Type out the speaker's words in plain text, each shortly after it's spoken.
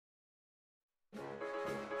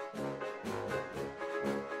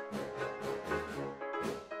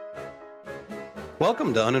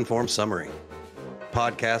Welcome to Uninformed Summary, a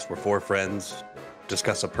podcast where four friends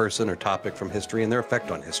discuss a person or topic from history and their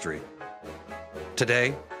effect on history.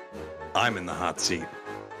 Today, I'm in the hot seat.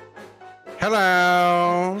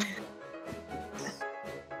 Hello!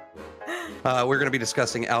 We're going to be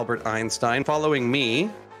discussing Albert Einstein. Following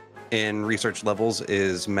me in research levels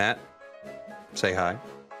is Matt. Say hi.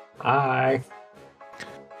 Hi.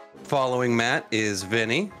 Following Matt is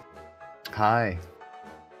Vinny. Hi.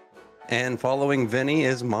 And following Vinny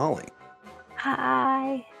is Molly.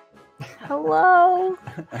 Hi. Hello.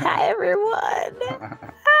 Hi, everyone.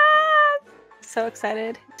 So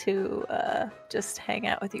excited to just hang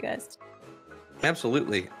out with you guys.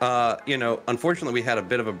 Absolutely. Unfortunately, we had a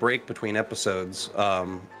bit of a break between episodes,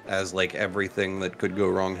 as like everything that could go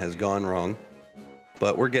wrong has gone wrong.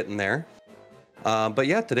 But we're getting there. But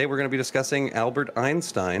yeah, today we're going to be discussing Albert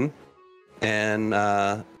Einstein. And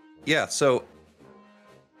so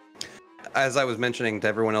as I was mentioning to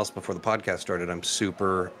everyone else before the podcast started, I'm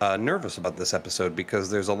super nervous about this episode because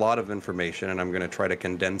there's a lot of information and I'm going to try to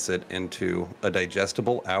condense it into a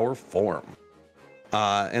digestible hour form.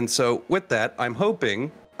 And so with that, I'm hoping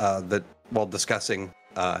that while discussing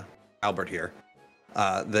Albert here,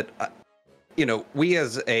 that we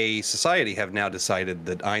as a society have now decided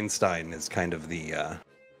that Einstein is kind of the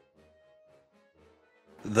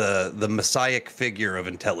messiah figure of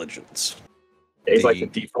intelligence. He's like the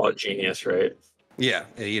default genius, right? Yeah,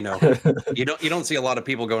 you don't see a lot of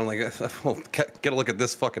people going like, well, get a look at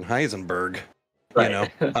this fucking Heisenberg, Right.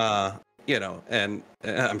 And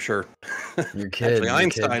I'm sure Your kid, actually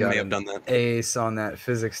Einstein may have done that. Ace on that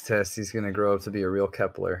physics test. He's gonna grow up to be a real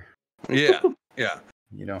Kepler. Yeah.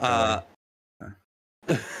 You don't. Well,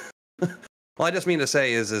 I just mean to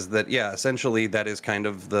say is that essentially that is kind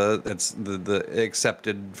of the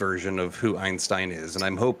accepted version of who Einstein is, and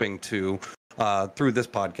I'm hoping to through this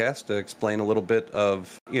podcast to explain a little bit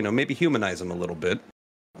of maybe humanize him a little bit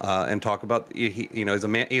and talk about he's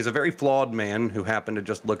a very flawed man who happened to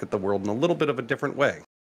just look at the world in a little bit of a different way.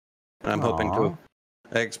 And I'm hoping to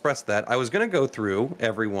express that. I was going to go through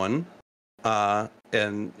everyone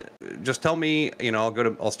and just tell me,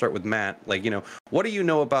 I'll start with Matt. Like, what do you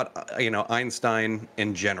know about, Einstein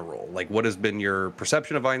in general? Like, what has been your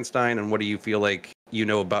perception of Einstein, and what do you feel like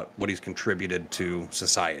about what he's contributed to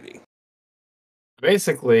society?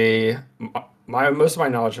 Basically, most of my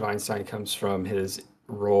knowledge of Einstein comes from his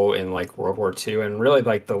role in like World War II and really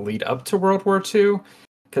like the lead up to World War II.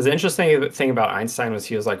 Because the interesting thing about Einstein was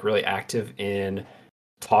he was like really active in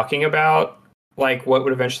talking about like what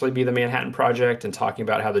would eventually be the Manhattan Project and talking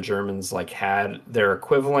about how the Germans like had their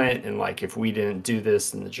equivalent, and like if we didn't do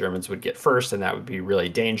this then the Germans would get first and that would be really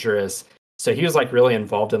dangerous. So he was like really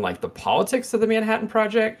involved in like the politics of the Manhattan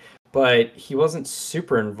Project, but he wasn't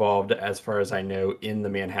super involved, as far as I know, in the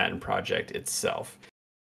Manhattan Project itself.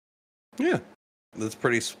 Yeah, that's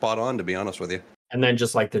pretty spot on, to be honest with you. And then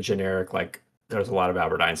just like the generic, like there's a lot of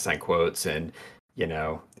Albert Einstein quotes and,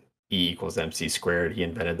 E = MC squared. He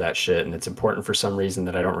invented that shit, and it's important for some reason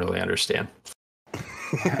that I don't really understand.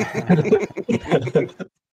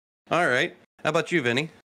 All right. How about you, Vinny?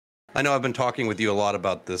 I know I've been talking with you a lot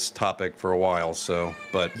about this topic for a while,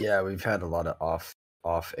 but yeah, we've had a lot of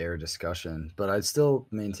off-air discussion, but I'd still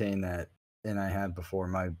maintain that, and I have before,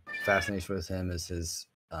 my fascination with him is his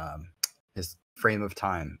frame of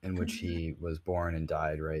time in which he was born and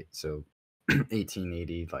died, right? So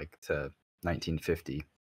 1880 like to 1950,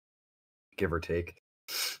 give or take.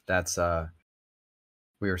 That's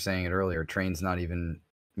we were saying it earlier, train's not even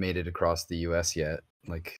made it across the US yet,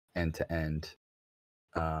 like end to end.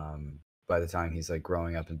 By the time he's like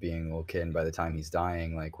growing up and being a little kid, and by the time he's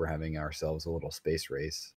dying, like we're having ourselves a little space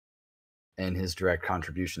race. And his direct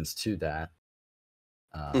contributions to that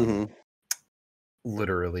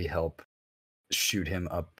literally help shoot him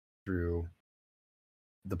up through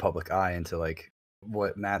the public eye into like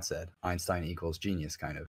what Matt said, Einstein equals genius,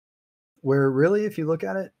 kind of. Where really, if you look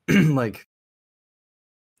at it, like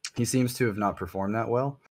he seems to have not performed that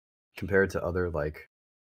well compared to other like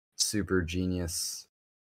super genius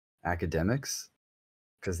academics,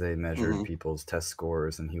 because they measured people's test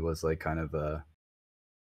scores, and he was like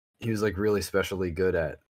really specially good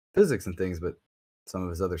at physics and things, but some of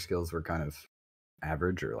his other skills were kind of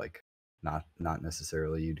average or like not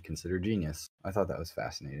necessarily you'd consider genius. I thought that was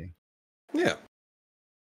fascinating. Yeah.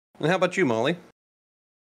 And how about you, Molly?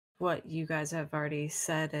 What you guys have already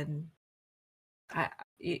said, and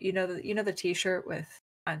the T-shirt with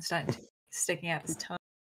Einstein sticking out his tongue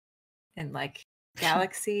and like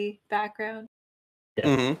galaxy background.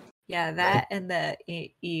 Yeah, that and the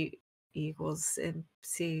E equals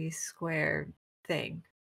MC squared thing.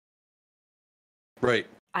 Right.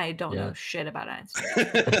 I don't know shit about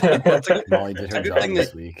Einstein. Molly did her job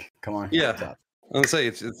this week. Come on. Yeah. I'll say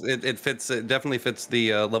it fits. It definitely fits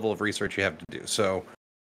the level of research you have to do. So,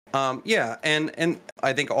 yeah, and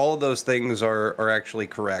I think all of those things are actually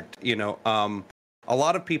correct. You know, a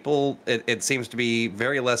lot of people, it seems to be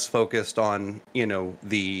very less focused on, you know,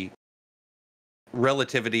 the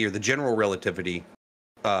relativity or the general relativity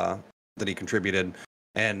that he contributed,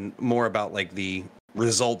 and more about like the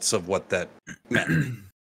results of what that meant.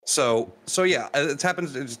 So yeah, it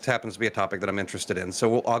just happens to be a topic that I'm interested in.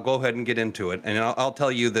 So I'll go ahead and get into it, and I'll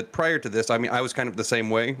tell you that prior to this, I mean, I was kind of the same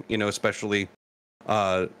way, you know, especially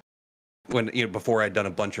when, you know, before I'd done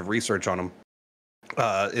a bunch of research on him.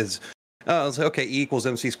 I was like, okay, E equals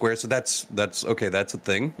mc squared, so that's okay, that's a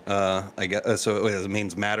thing. I guess so. It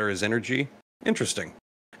means matter is energy. Interesting.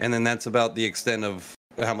 And then that's about the extent of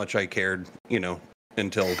how much I cared, you know,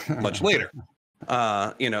 until much later.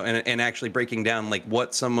 You know, and actually breaking down like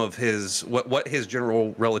what some of his what his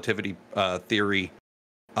general relativity theory,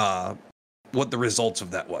 what the results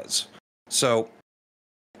of that was. So,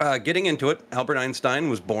 getting into it, Albert Einstein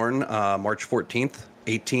was born March 14th,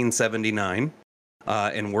 1879,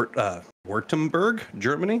 in Württemberg,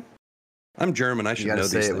 Germany. I'm German. I should know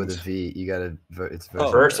these things. You gotta say it with a V. You gotta. It's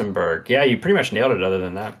Württemberg. Yeah, you pretty much nailed it. Other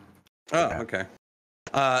than that. Oh, okay.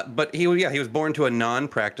 But he was born to a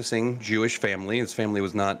non-practicing Jewish family. His family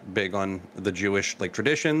was not big on the Jewish like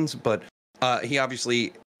traditions, but he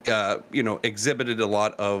obviously you know, exhibited a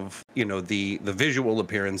lot of, you know, the visual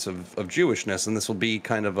appearance of Jewishness, and this will be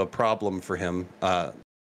kind of a problem for him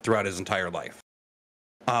throughout his entire life.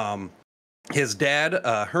 His dad,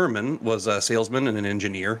 Herman, was a salesman and an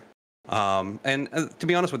engineer. And to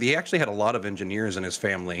be honest with you, he actually had a lot of engineers in his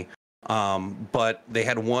family. But they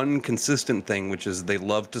had one consistent thing, which is they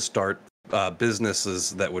loved to start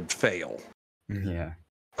businesses that would fail. Yeah.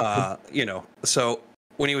 You know, so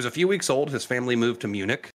when he was a few weeks old, his family moved to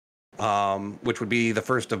Munich, which would be the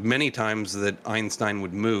first of many times that Einstein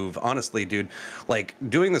would move. Honestly, dude, like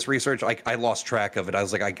doing this research, I lost track of it. I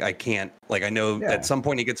was like, I can't, like, I know at some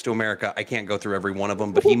point he gets to America, I can't go through every one of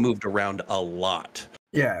them, but he moved around a lot.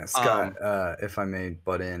 Yeah, Scott, if I may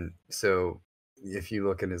butt in. So if you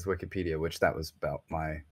look at his Wikipedia, which that was about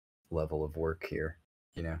my level of work here,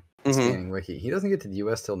 you know, scanning Wiki, he doesn't get to the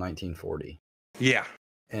U.S. till 1940. Yeah.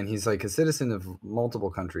 And he's like a citizen of multiple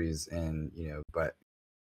countries, and, you know, but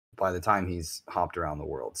by the time he's hopped around the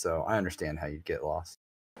world. So I understand how you'd get lost.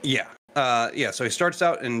 Yeah. Yeah. So he starts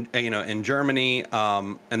out in, you know, in Germany,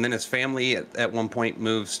 and then his family at one point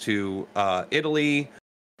moves to Italy.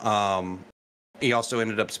 He also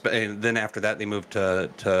ended up, then after that, they moved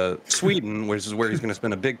to Sweden, which is where he's going to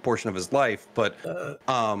spend a big portion of his life. But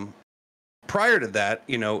prior to that,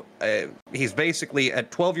 you know, he's basically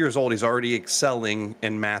at 12 years old, he's already excelling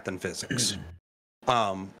in math and physics.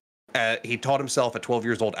 He taught himself at 12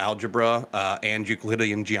 years old algebra and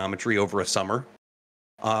Euclidean geometry over a summer,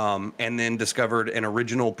 and then discovered an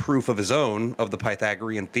original proof of his own of the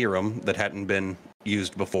Pythagorean theorem that hadn't been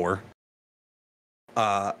used before.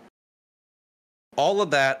 All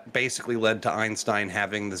of that basically led to Einstein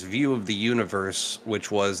having this view of the universe,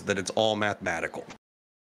 which was that it's all mathematical,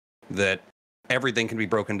 that everything can be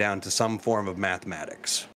broken down to some form of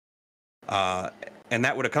mathematics. And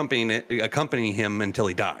that would accompany him until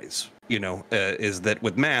he dies. You know, is that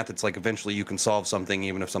with math, it's like eventually you can solve something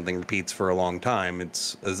even if something repeats for a long time.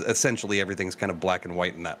 It's essentially everything's kind of black and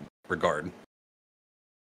white in that regard.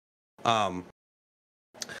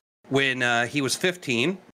 When he was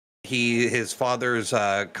 15, his father's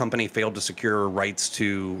company failed to secure rights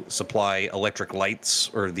to supply electric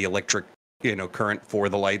lights or the electric, you know, current for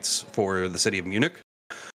the lights for the city of Munich.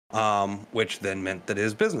 Which then meant that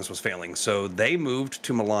his business was failing. So they moved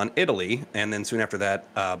to Milan, Italy, and then soon after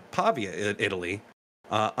that, Pavia, Italy.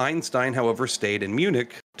 Einstein, however, stayed in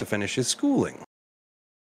Munich to finish his schooling.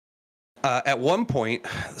 At one point,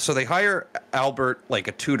 so they hire Albert like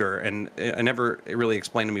a tutor, and I never really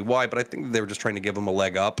explained to me why, but I think they were just trying to give him a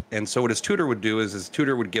leg up. And so what his tutor would do is his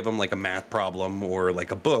tutor would give him like a math problem or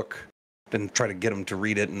like a book, and try to get him to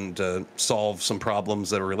read it and to solve some problems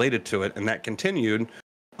that are related to it. And that continued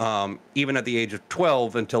even at the age of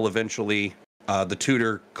 12 until eventually the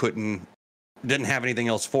tutor didn't have anything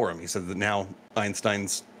else for him. He said that now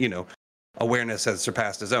Einstein's, you know, awareness has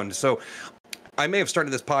surpassed his own. So I may have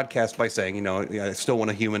started this podcast by saying, you know, I still want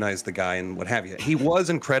to humanize the guy and what have you. He was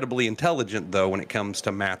incredibly intelligent, though, when it comes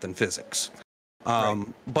to math and physics. Right.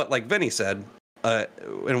 But like Vinny said, and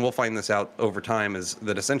we'll find this out over time, is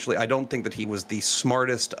that essentially I don't think that he was the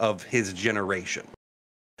smartest of his generation.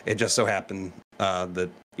 It just so happened that,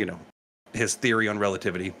 you know, his theory on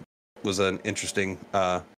relativity was an interesting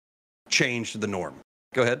change to the norm.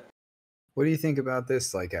 Go ahead. What do you think about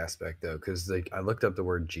this like aspect though? Because like I looked up the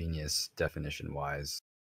word genius definition wise,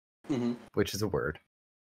 which is a word.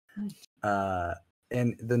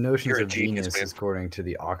 And the notions of genius, according to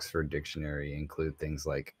the Oxford Dictionary, include things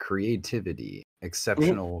like creativity,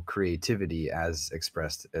 exceptional creativity as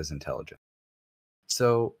expressed as intelligence.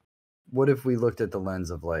 So, what if we looked at the lens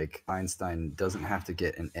of like Einstein doesn't have to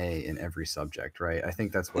get an A in every subject, right? I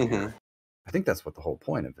think that's what I think that's what the whole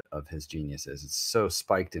point of his genius is. It's so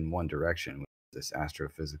spiked in one direction with this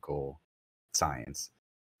astrophysical science.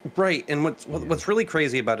 Right, and what's really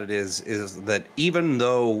crazy about it is that even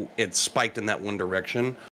though it's spiked in that one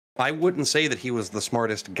direction, I wouldn't say that he was the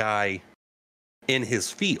smartest guy in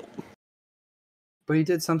his field. But he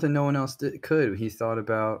did something no one else could. He thought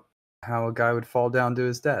about how a guy would fall down to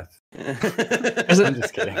his death. I'm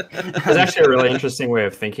just kidding. There's actually a really interesting way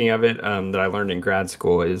of thinking of it that I learned in grad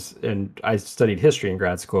school and I studied history in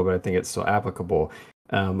grad school, but I think it's still applicable.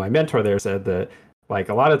 My mentor there said that like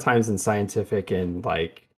a lot of times in scientific and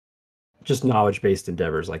like just knowledge-based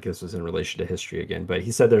endeavors, like this was in relation to history again, but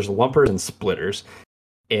he said there's lumpers and splitters,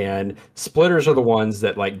 and splitters are the ones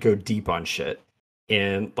that like go deep on shit.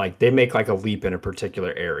 And like they make like a leap in a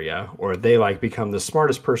particular area, or they like become the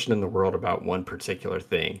smartest person in the world about one particular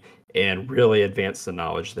thing and really advance the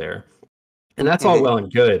knowledge there. And that's all well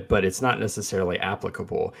and good, but it's not necessarily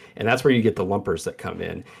applicable. And that's where you get the lumpers that come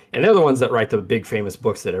in. And they're the ones that write the big famous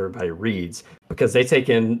books that everybody reads, because they take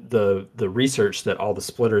in the research that all the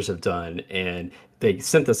splitters have done and they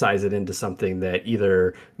synthesize it into something that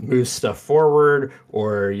either moves stuff forward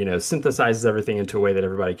or, you know, synthesizes everything into a way that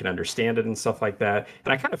everybody can understand it and stuff like that.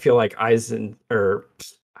 And I kind of feel like Einstein was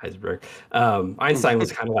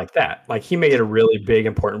kind of like that. Like he made a really big,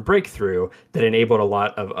 important breakthrough that enabled a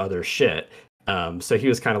lot of other shit. So he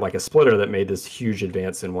was kind of like a splitter that made this huge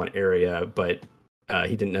advance in one area, but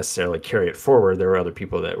he didn't necessarily carry it forward. There were other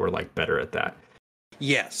people that were like better at that.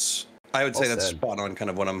 Yes, I would say that's spot on.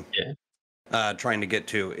 Kind of what I'm trying to get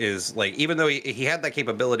to is like, even though he had that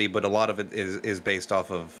capability, but a lot of it is based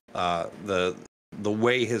off of the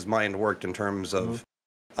way his mind worked in terms of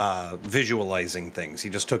visualizing things. He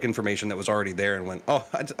just took information that was already there and went, oh,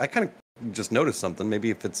 I kind of just noticed something.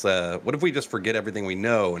 Maybe if it's what if we just forget everything we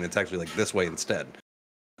know and it's actually like this way instead?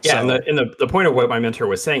 Yeah, so, and the point of what my mentor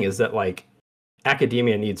was saying is that like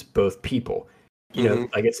academia needs both people. You know,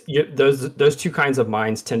 like those two kinds of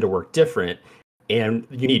minds tend to work different, and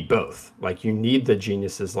you need both. Like you need the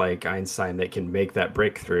geniuses like Einstein that can make that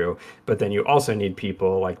breakthrough, but then you also need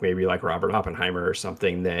people like maybe like Robert Oppenheimer or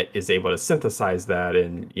something that is able to synthesize that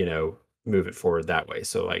and, you know, move it forward that way.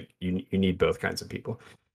 So like you need both kinds of people.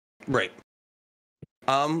 Right.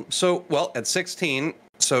 So well, at 16,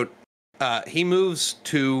 so he moves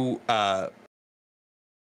to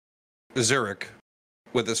Zurich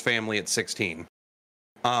with his family at 16.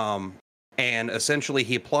 And essentially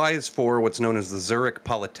he applies for what's known as the Zurich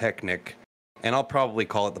Polytechnic, and I'll probably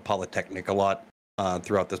call it the Polytechnic a lot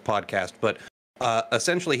throughout this podcast, but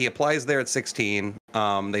essentially he applies there at 16.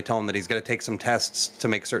 They tell him that he's going to take some tests to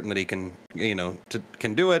make certain that he can, you know,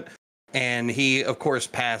 can do it. And he, of course,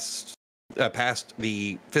 passed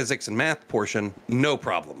the physics and math portion, no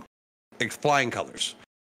problem. Flying colors.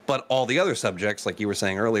 But all the other subjects, like you were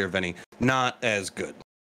saying earlier, Vinny, not as good.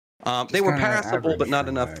 They were passable, but not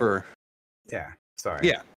enough for... Yeah,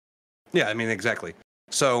 sorry. Yeah, I mean, exactly.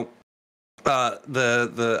 So, I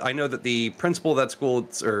know that the principal of that school,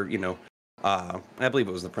 or, you know, I believe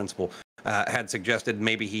it was the principal, had suggested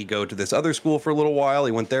maybe he go to this other school for a little while.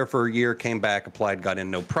 He went there for a year, came back, applied, got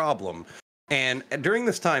in, no problem. And during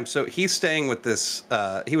this time, so he's staying with this,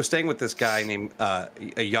 he was staying with this guy named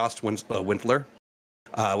Jost Wintler,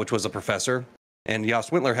 which was a professor. And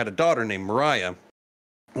Jost Wintler had a daughter named Marie.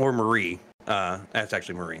 That's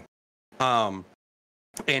actually Marie.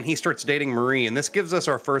 And he starts dating Marie, and this gives us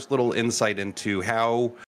our first little insight into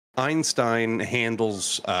how Einstein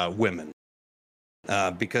handles women.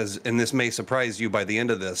 Because, and this may surprise you by the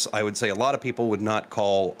end of this, I would say a lot of people would not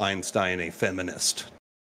call Einstein a feminist.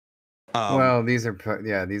 Well, these are part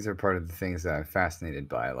of the things that I'm fascinated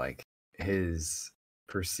by, like his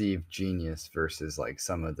perceived genius versus like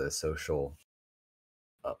some of the social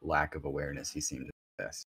lack of awareness he seemed to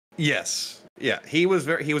possess. Yes, yeah, he was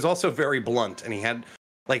also very blunt, and he had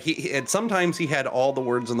like sometimes he had all the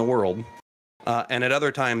words in the world, and at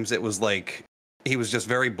other times it was like he was just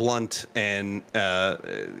very blunt, and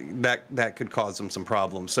that could cause him some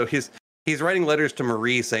problems. So he's writing letters to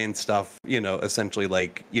Marie saying stuff, you know, essentially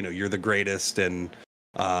like, you know, you're the greatest, and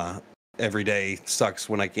every day sucks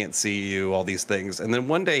when I can't see you, all these things. And then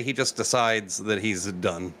one day he just decides that he's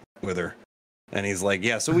done with her, and he's like,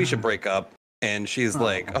 yeah, so we should break up. And she's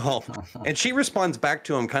like, oh, and she responds back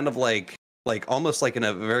to him kind of like almost like in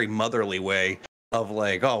a very motherly way of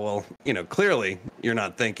like, oh, well, you know, clearly you're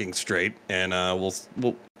not thinking straight, and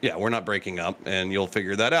we're not breaking up, and you'll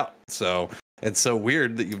figure that out. So it's so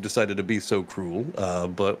weird that you've decided to be so cruel,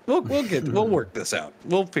 but we'll work this out.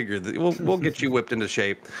 We'll get you whipped into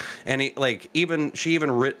shape. And he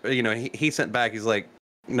sent back, he's like,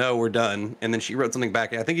 no, we're done. And then she wrote something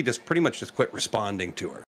back, and I think he just pretty much just quit responding to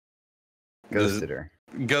her.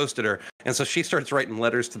 Ghosted her. And so she starts writing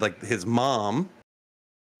letters to like his mom.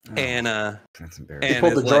 And that's embarrassing. She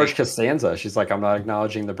pulled the George Costanza. She's like, I'm not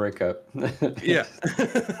acknowledging the breakup. Yeah.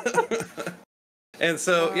 And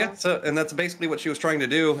so and that's basically what she was trying to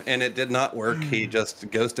do, and it did not work. He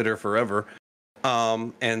just ghosted her forever.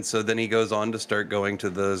 And so then he goes on to start going to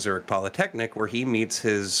the Zurich Polytechnic, where he meets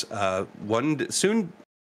his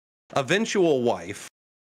eventual wife,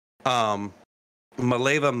 Maleva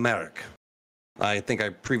Merrick. I think I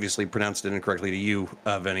previously pronounced it incorrectly to you,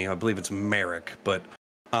 Vinny. I believe it's Merrick, but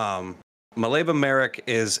Maleva Merrick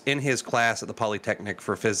is in his class at the Polytechnic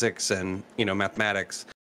for physics and mathematics,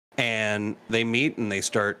 and they meet and they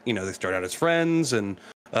start out as friends, and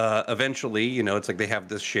eventually it's like they have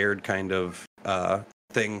this shared kind of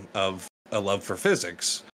thing of a love for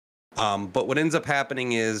physics. But what ends up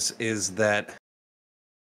happening is that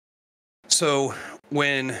so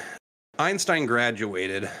when Einstein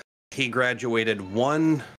graduated, he graduated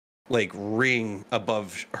one ring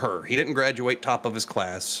above her. He didn't graduate top of his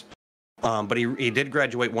class, but he did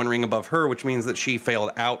graduate one ring above her, which means that she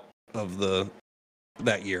failed out of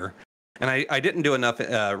that year. And I didn't do enough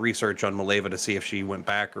research on Maleva to see if she went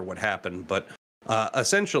back or what happened, but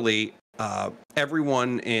essentially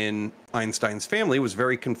everyone in Einstein's family was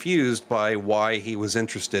very confused by why he was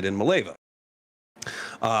interested in Maleva.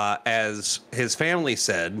 As his family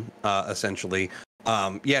said, essentially,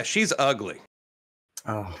 yeah, she's ugly.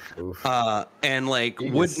 Oh, oof. And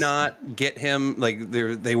would not get him,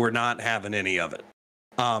 they were not having any of it.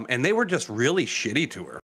 And they were just really shitty to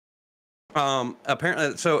her.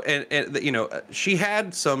 Apparently, so, and she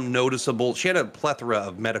had a plethora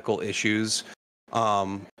of medical issues.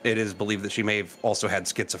 It is believed that she may have also had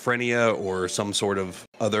schizophrenia or some sort of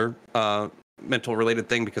other mental related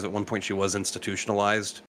thing, because at one point she was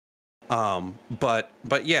institutionalized. But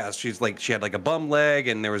yeah, she had a bum leg,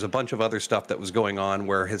 and there was a bunch of other stuff that was going on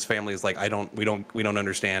where his family is like, we don't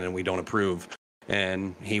understand and we don't approve.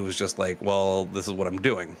 And he was just like, well, this is what I'm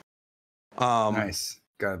doing. Nice.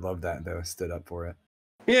 God, love that though. Stood up for it.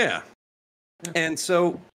 Yeah. And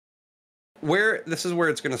so this is where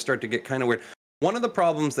it's going to start to get kind of weird. One of the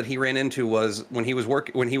problems that he ran into was when he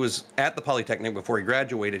was at the Polytechnic before he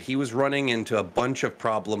graduated, he was running into a bunch of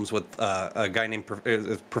problems with a guy named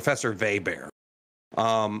Professor Weber.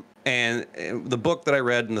 And the book that I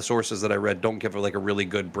read and the sources that I read don't give a really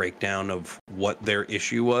good breakdown of what their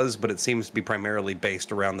issue was, but it seems to be primarily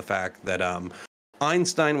based around the fact that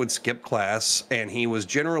Einstein would skip class, and he was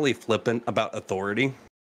generally flippant about authority.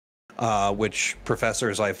 Which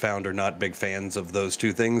professors I've found are not big fans of those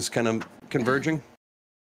two things kind of converging.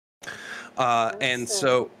 And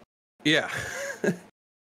so, yeah.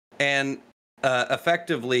 And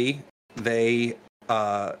effectively,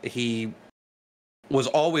 he was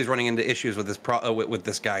always running into issues with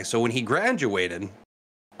this guy. So when he graduated,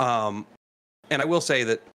 and I will say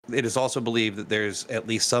that it is also believed that there's at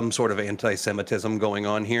least some sort of anti-Semitism going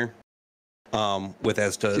on here. With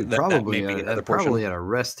as to probably at a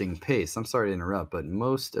resting pace. I'm sorry to interrupt, but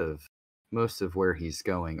most of where he's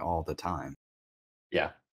going all the time. Yeah,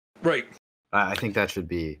 right. I think that should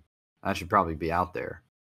probably be out there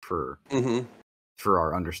for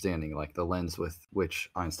our understanding, like the lens with which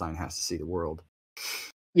Einstein has to see the world.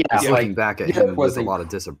 Yeah, looking back at him with a lot of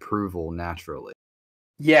disapproval naturally.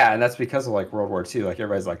 Yeah, and that's because of World War II.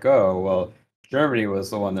 Everybody's like, oh, well, Germany was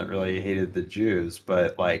the one that really hated the Jews,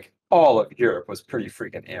 but all of Europe was pretty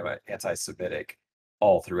freaking anti-Semitic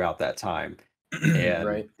all throughout that time. And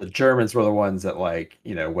right. The Germans were the ones that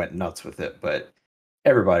went nuts with it, but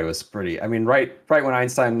everybody was pretty, right when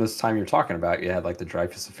Einstein, this time you're talking about, you had the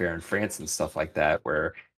Dreyfus Affair in France and stuff like that,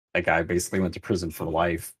 where a guy basically went to prison for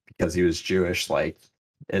life because he was Jewish.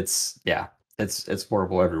 It's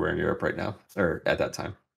horrible everywhere in Europe right now, or at that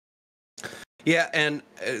time. Yeah, and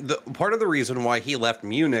the part of the reason why he left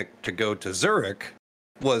Munich to go to Zurich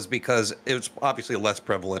was because it was obviously less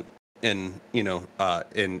prevalent in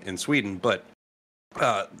Sweden, but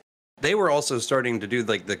they were also starting to do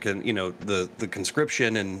the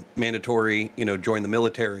conscription and mandatory join the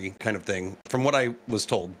military kind of thing, from what I was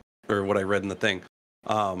told or what I read in the thing.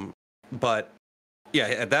 But Yeah,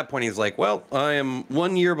 at that point he's like, well, I am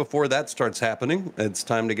 1 year before that starts happening. It's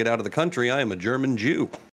time to get out of the country. I am a German Jew.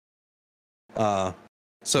 Yeah.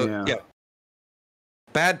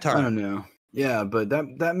 Bad time. I don't know. Yeah, but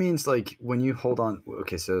that means like when you hold on.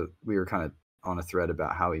 Okay, so we were kind of on a thread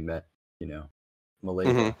about how he met,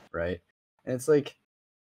 Maleva, right? And it's like it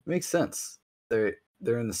makes sense. They're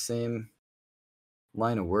in the same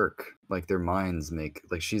line of work. Like their minds make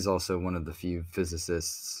like she's also one of the few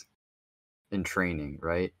physicists in training,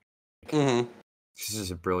 right? She's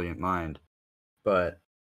just a brilliant mind. But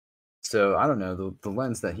so I don't know the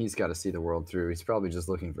lens that he's got to see the world through. He's probably just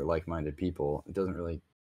looking for like-minded people. It doesn't really.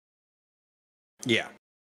 Yeah.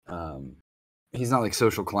 He's not like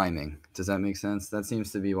social climbing. Does that make sense? That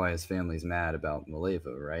seems to be why his family's mad about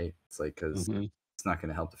Maleva, right? It's like because it's not going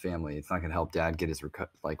to help the family. It's not going to help Dad get his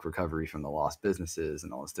recovery from the lost businesses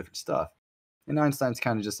and all this different stuff. And Einstein's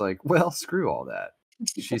kind of just like, well, screw all that.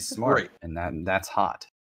 She's smart, and that's hot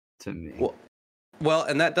to me. Well,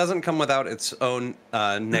 and that doesn't come without its own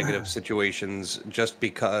negative situations. Just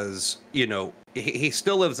because he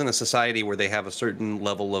still lives in a society where they have a certain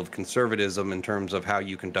level of conservatism in terms of how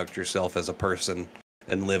you conduct yourself as a person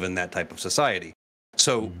and live in that type of society.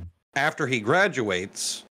 So after he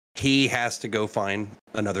graduates, he has to go find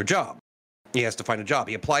another job. He has to find a job.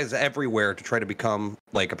 He applies everywhere to try to become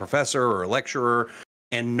like a professor or a lecturer,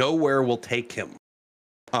 and nowhere will take him.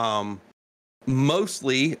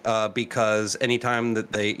 Mostly because anytime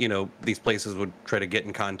that they, these places would try to get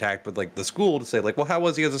in contact with like the school to say like, well, how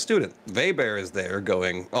was he as a student? Weber is there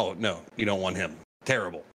going, oh no, you don't want him.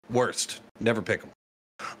 Terrible. Worst. Never pick him.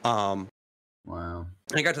 Wow.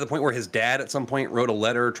 I got to the point where his dad at some point wrote a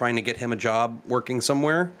letter trying to get him a job working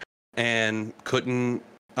somewhere and the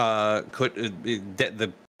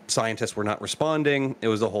scientists were not responding. It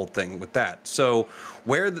was a whole thing with that. So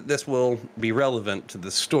where this will be relevant to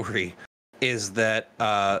the story is that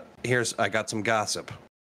I got some gossip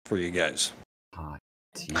for you guys. Hot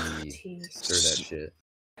tea. Stir that shit.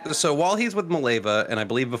 So while he's with Maleva, and I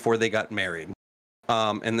believe before they got married,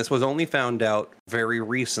 and this was only found out very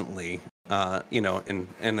recently, in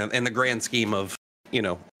the grand scheme of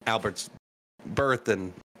Albert's birth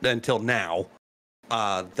and until now,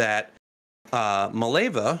 that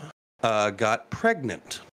Maleva got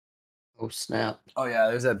pregnant. Oh snap! Oh yeah,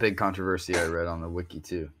 there's that big controversy I read on the wiki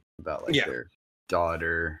too about their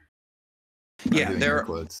daughter. Yeah,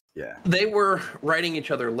 they were writing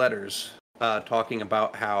each other letters, talking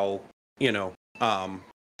about how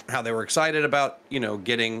how they were excited about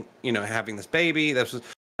getting having this baby. This was,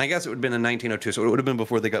 I guess it would have been in 1902, so it would have been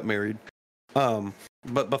before they got married.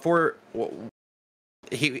 But before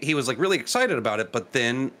he was like really excited about it, but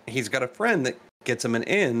then he's got a friend that gets him an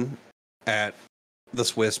in at the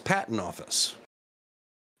Swiss patent office,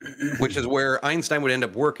 which is where Einstein would end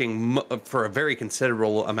up working for a very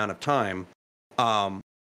considerable amount of time.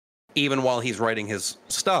 Even while he's writing his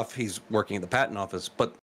stuff, he's working at the patent office.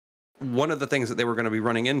 But one of the things that they were going to be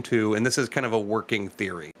running into, and this is kind of a working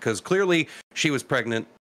theory, because clearly she was pregnant.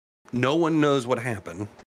 No one knows what happened.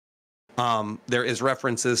 There is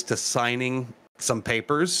references to signing some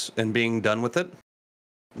papers and being done with it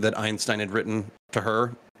that Einstein had written to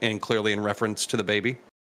her, and clearly in reference to the baby.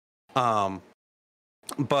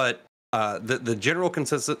 But the general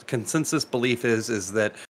consensus belief is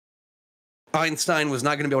that Einstein was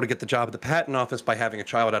not going to be able to get the job at the patent office by having a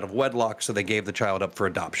child out of wedlock, so they gave the child up for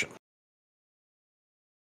adoption.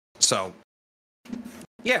 So,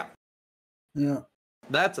 yeah,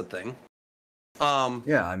 that's a thing.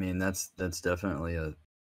 Yeah, I mean that's definitely a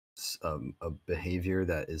behavior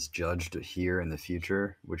that is judged here in the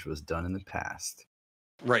future, which was done in the past.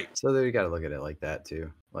 Right. So there you got to look at it like that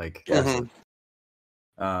too. Like, the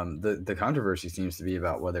controversy seems to be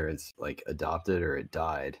about whether it's like adopted or it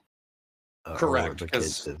died. Correct.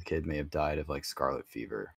 The kid may have died of like scarlet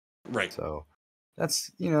fever. Right. So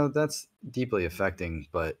that's that's deeply affecting.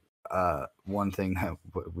 But one thing that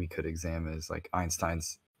we could examine is like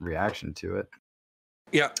Einstein's reaction to it.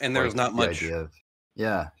 Yeah, and there's not much. Idea of,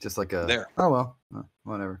 just like a there. Oh well,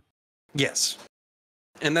 whatever. Yes,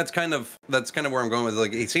 and that's kind of where I'm going with.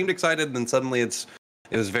 Like, he seemed excited, and then suddenly it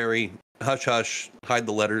was very hush hush, hide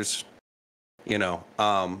the letters,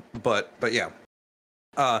 But yeah,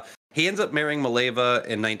 he ends up marrying Maleva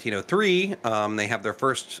in 1903. They have their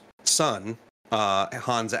first son,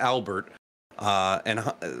 Hans Albert,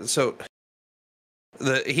 so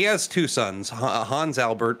he has two sons, Hans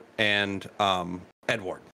Albert and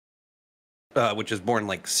Edward, which is born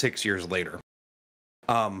like 6 years later.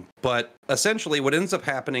 But essentially what ends up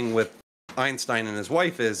happening with Einstein and his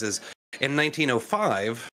wife is in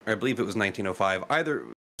 1905, or I believe it was 1905, either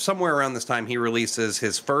somewhere around this time, he releases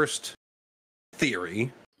his first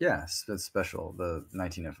theory. Yes, that's special. The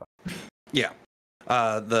 1905. Yeah.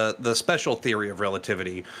 The special theory of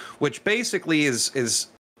relativity, which basically is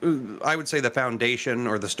I would say the foundation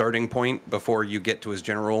or the starting point before you get to his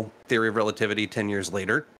general theory of relativity 10 years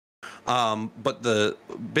later. But the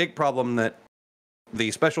big problem that the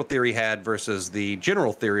special theory had versus the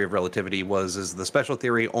general theory of relativity is the special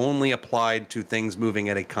theory only applied to things moving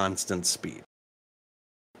at a constant speed.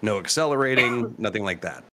 No accelerating, nothing like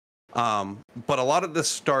that. But a lot of this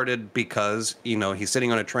started because, he's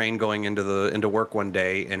sitting on a train going into work one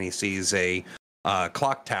day, and he sees a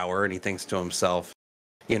clock tower, and he thinks to himself,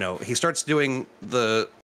 he starts doing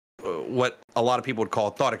what a lot of people would call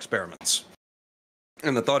thought experiments.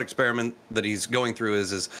 And the thought experiment that he's going through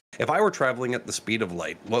is if I were traveling at the speed of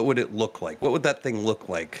light, what would it look like? What would that thing look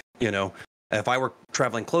like? If I were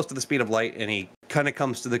traveling close to the speed of light, and he kind of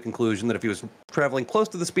comes to the conclusion that if he was traveling close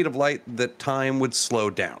to the speed of light, that time would slow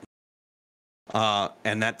down.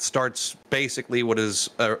 And that starts basically what his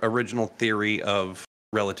original theory of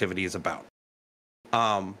relativity is about.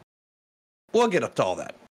 We'll get up to all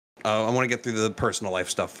that. I want to get through the personal life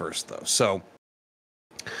stuff first, though. So,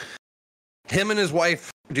 him and his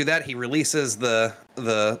wife do that. He releases the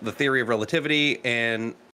theory of relativity,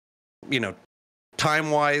 and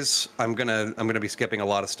time-wise, I'm gonna be skipping a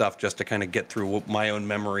lot of stuff just to kind of get through my own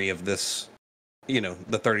memory of this.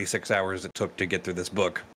 The 36 hours it took to get through this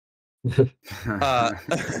book.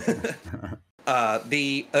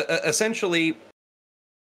 Essentially,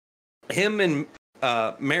 him and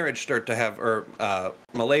marriage start to have, or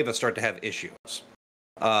Mileva start to have issues.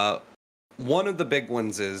 One of the big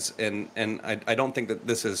ones is, and I don't think that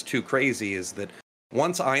this is too crazy, is that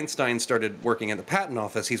once Einstein started working at the patent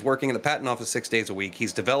office, he's working at the patent office 6 days a week.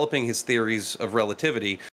 He's developing his theories of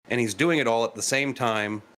relativity, and he's doing it all at the same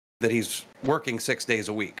time that he's working 6 days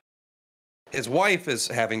a week. His wife is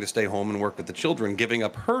having to stay home and work with the children, giving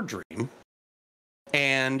up her dream.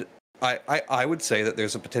 And I would say that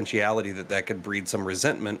there's a potentiality that could breed some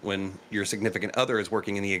resentment when your significant other is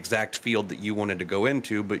working in the exact field that you wanted to go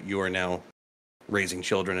into, but you are now raising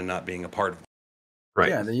children and not being a part of it. Right.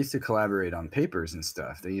 Yeah, they used to collaborate on papers and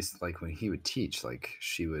stuff. They used to, when he would teach,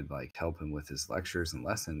 she would help him with his lectures and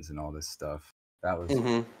lessons and all this stuff. That was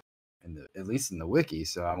at least in the wiki.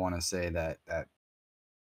 So I want to say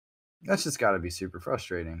that's just got to be super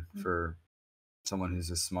frustrating for someone who's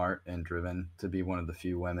just smart and driven to be one of the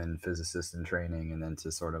few women physicists in training, and then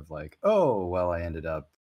to sort of oh, well, I ended up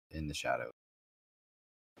in the shadow.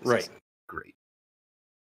 Right. Great.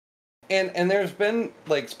 And there's been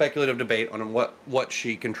speculative debate on what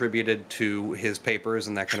she contributed to his papers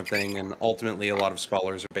and that kind of thing. And ultimately, a lot of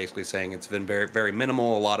scholars are basically saying it's been very, very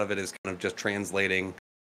minimal. A lot of it is kind of just translating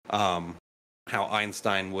how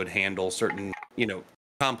Einstein would handle certain,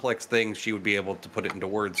 complex things. She would be able to put it into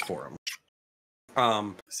words for him.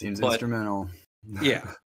 Seems instrumental. Yeah.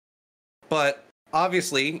 But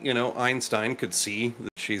obviously, Einstein could see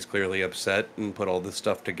that she's clearly upset and put all this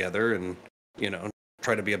stuff together and,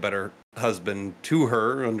 try to be a better husband to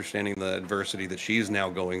her, understanding the adversity that she's now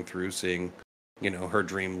going through, seeing, her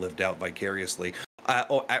dream lived out vicariously. My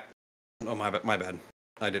bad.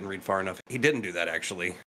 I didn't read far enough. He didn't do that,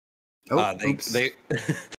 actually. Oh,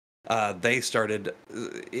 they started.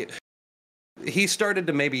 He started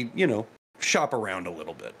to maybe, shop around a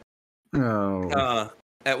little bit. Oh.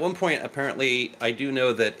 At one point, apparently, I do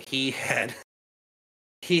know that he had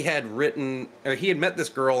written, or he had met this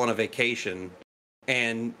girl on a vacation,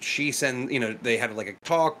 and she they had a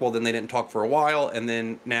talk. Well, then they didn't talk for a while, and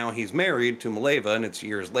then now he's married to Mileva, and it's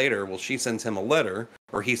years later. Well, she sends him a letter,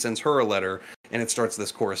 or he sends her a letter, and it starts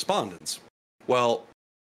this correspondence. Well,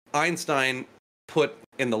 Einstein put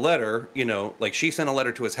in the letter, she sent a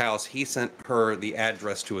letter to his house. He sent her the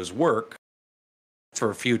address to his work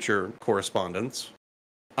for future correspondence.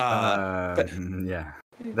 Yeah.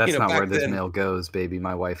 That's not where this mail goes, baby.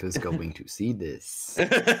 My wife is going to see this. Right?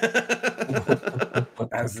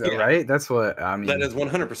 That's what I mean. That is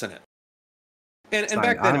 100% it. And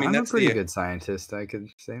back then, I'm that's a pretty good scientist, I could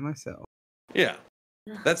say myself. Yeah.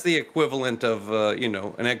 That's the equivalent of,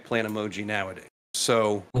 an eggplant emoji nowadays.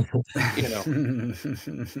 So,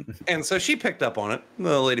 and so she picked up on it.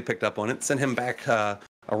 The lady picked up on it, sent him back a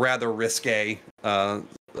rather risque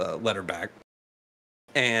letter back.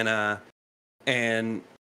 And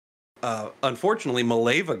unfortunately,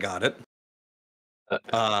 Mileva got it,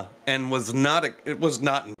 and was not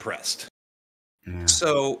impressed. Yeah.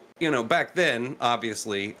 So, back then,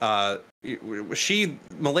 obviously,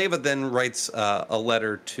 Mileva then writes a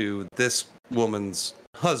letter to this woman's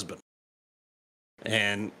husband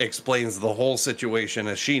and explains the whole situation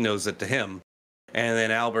as she knows it to him. And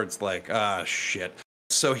then Albert's like, shit.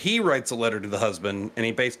 so he writes a letter to the husband, and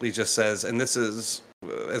he basically just says, and this is,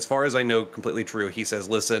 as far as I know, completely true. He says,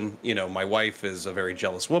 listen, my wife is a very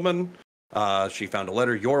jealous woman. She found a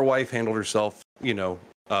letter. Your wife handled herself,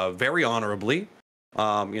 very honorably.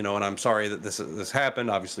 And I'm sorry that this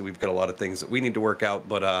happened. Obviously, we've got a lot of things that we need to work out.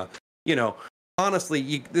 But,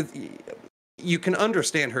 honestly, you can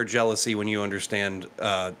understand her jealousy when you understand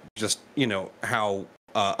just, how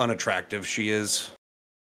unattractive she is.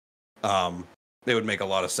 It would make a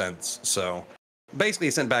lot of sense. So basically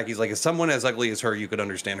he sent back, he's like, if someone as ugly as her, you could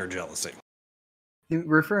understand her jealousy.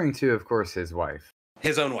 Referring to, of course, his wife.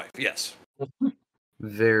 His own wife, yes.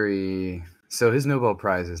 So his Nobel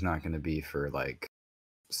Prize is not going to be for, like,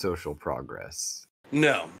 social progress.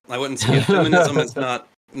 No, I wouldn't say it. Feminism is not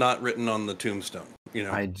written on the tombstone,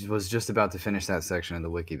 I was just about to finish that section of the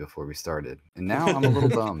wiki before we started, and now I'm a little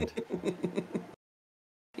bummed.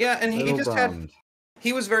 Yeah, and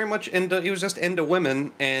he was very much into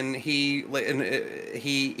women, and he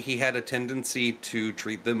had a tendency to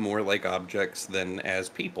treat them more like objects than as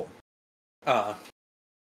people.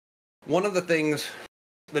 One of the things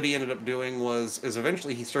that he ended up doing is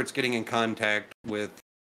eventually he starts getting in contact with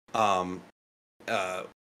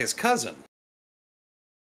his cousin,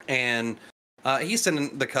 and he's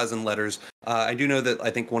sending the cousin letters. I do know that I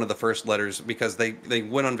think one of the first letters, because they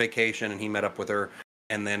went on vacation and he met up with her.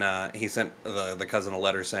 And then he sent the cousin a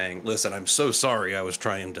letter saying, listen, I'm so sorry I was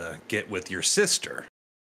trying to get with your sister.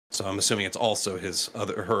 So I'm assuming it's also his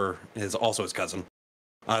cousin.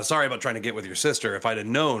 Sorry about trying to get with your sister. If I'd have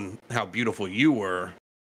known how beautiful you were,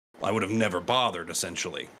 I would have never bothered,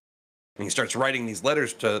 essentially. And he starts writing these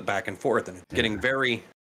letters back and forth, and it's getting very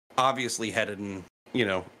obviously headed in,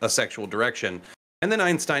 a sexual direction. And then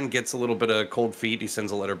Einstein gets a little bit of cold feet. He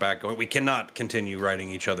sends a letter back going, we cannot continue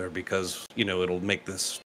writing each other because, it'll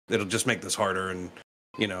just make this harder. And,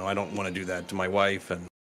 I don't want to do that to my wife, and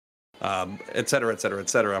et cetera, et cetera,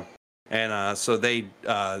 et cetera. And so they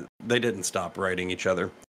didn't stop writing each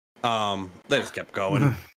other. They just kept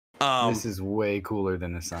going. This is way cooler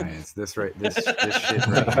than the science. This shit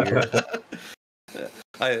right here.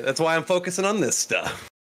 That's why I'm focusing on this stuff.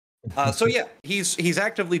 So yeah, he's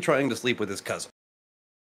actively trying to sleep with his cousin.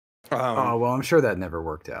 Well, I'm sure that never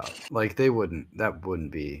worked out. Like,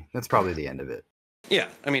 that's probably the end of it. Yeah,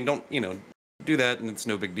 I mean, don't, do that and it's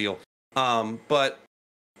no big deal. But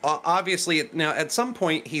obviously, now at some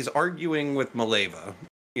point he's arguing with Mileva.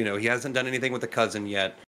 He hasn't done anything with the cousin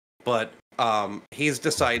yet, but he's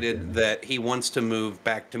decided that he wants to move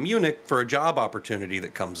back to Munich for a job opportunity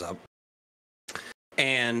that comes up.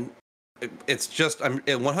 And it's just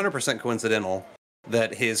 100% coincidental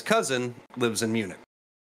that his cousin lives in Munich.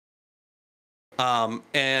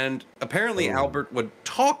 And apparently Albert would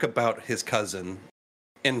talk about his cousin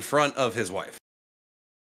in front of his wife.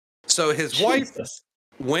 So his wife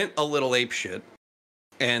went a little apeshit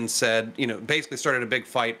and said, basically started a big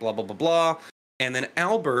fight, blah, blah, blah, blah. And then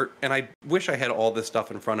Albert, and I wish I had all this stuff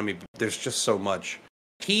in front of me, but there's just so much.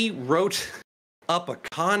 He wrote up a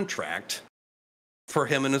contract for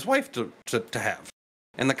him and his wife to have.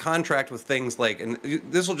 And the contract with things like, and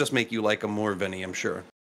this will just make you like him more, Vinny, I'm sure.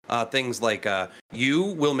 Things like, you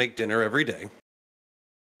will make dinner every day,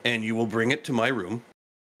 and you will bring it to my room,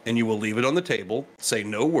 and you will leave it on the table, say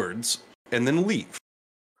no words, and then leave.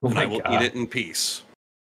 And I will eat it in peace.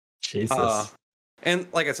 Jesus. And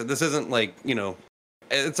like I said, this isn't like,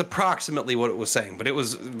 it's approximately what it was saying, but it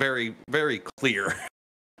was very, very clear.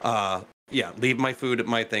 Leave my food at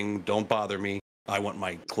my thing. Don't bother me. I want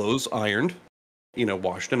my clothes ironed,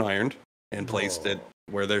 washed and ironed and placed it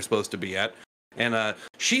where they're supposed to be at. And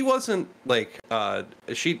she wasn't like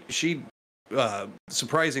she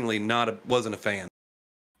surprisingly wasn't a fan.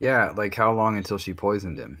 Yeah, like how long until she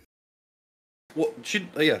poisoned him? Well,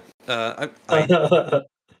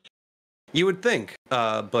 you would think,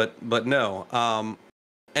 but no.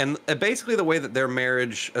 And basically the way that their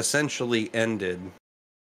marriage essentially ended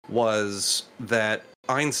was that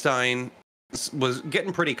Einstein was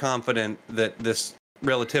getting pretty confident that this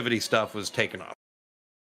relativity stuff was taken off.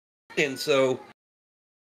 And so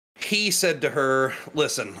he said to her,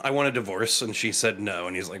 listen, I want a divorce. And she said no.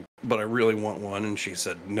 And he's like, but I really want one. And she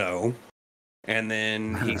said no. And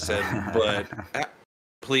then he said, but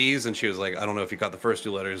please. And she was like, I don't know if you got the first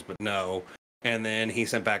two letters, but no. And then he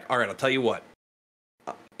sent back, all right, I'll tell you what.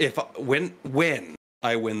 When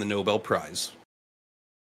I win the Nobel Prize,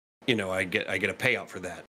 I get a payout for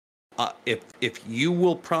that. If you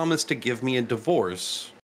will promise to give me a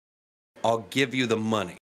divorce, I'll give you the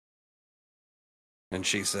money. And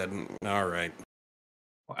she said, all right.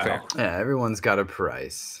 Wow. Fair. Yeah, everyone's got a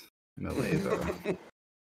price. Mileva.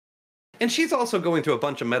 and she's also going through a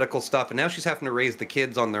bunch of medical stuff, and now she's having to raise the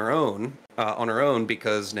kids on her own,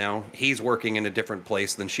 because now he's working in a different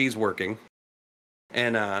place than she's working,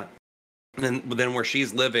 and then where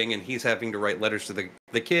she's living, and he's having to write letters to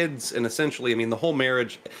the kids, and essentially, I mean, the whole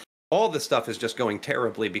marriage, all this stuff is just going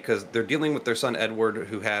terribly because they're dealing with their son Edward,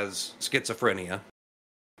 who has schizophrenia,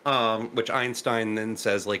 which Einstein then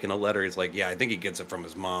says, like, in a letter, he's like, yeah, I think he gets it from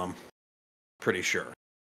his mom, pretty sure.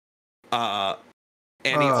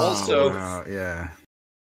 And he also,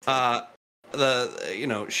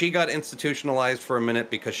 she got institutionalized for a minute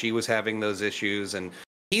because she was having those issues, and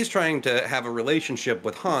he's trying to have a relationship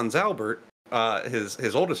with Hans Albert,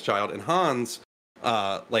 his oldest child, and Hans,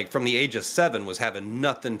 like from the age of 7, was having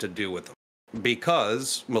nothing to do with him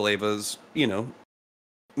because Maleva's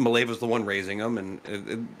the one raising him,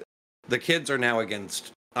 and the kids are now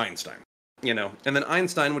against Einstein, and then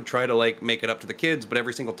Einstein would try to like make it up to the kids, but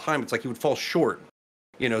every single time it's like he would fall short.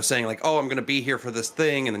 Saying like, oh, I'm going to be here for this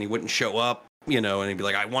thing. And then he wouldn't show up, and he'd be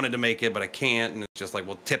like, I wanted to make it, but I can't. And it's just like,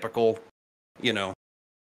 well, typical,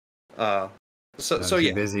 So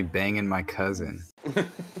yeah. Busy banging my cousin.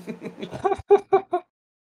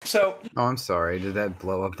 So. Oh, I'm sorry. Did that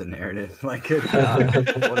blow up the narrative? Like, good God,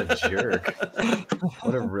 what a jerk.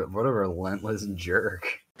 What a relentless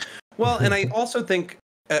jerk. Well, and I also think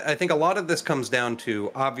a lot of this comes down to,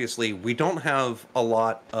 obviously, we don't have a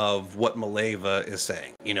lot of what Maleva is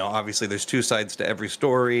saying. Obviously, there's two sides to every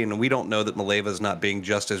story, and we don't know that Maleva is not being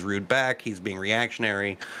just as rude back. He's being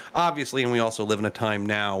reactionary, obviously, and we also live in a time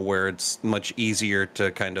now where it's much easier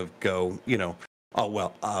to kind of go, oh,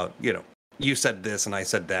 well, you said this and I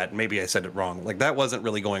said that, maybe I said it wrong. Like, that wasn't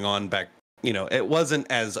really going on back. It wasn't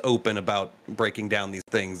as open about breaking down these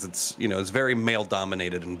things. It's, it's a very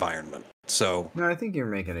male-dominated environment. So no, I think you're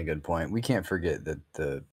making a good point. We can't forget that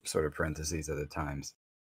the sort of parentheses of the times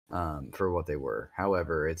for what they were.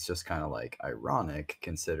 However, it's just kind of like ironic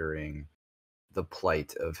considering the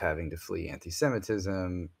plight of having to flee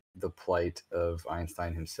anti-Semitism, the plight of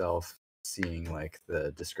Einstein himself seeing like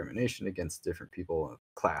the discrimination against different people,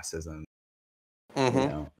 classism.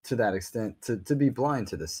 Mm-hmm. To that extent, to be blind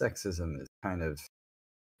to the sexism is kind of,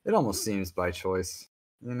 it almost seems by choice.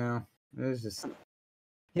 It was just.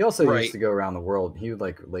 He also used to go around the world. He would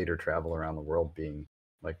like later travel around the world, being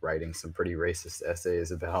like writing some pretty racist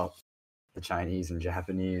essays about the Chinese and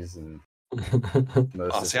Japanese and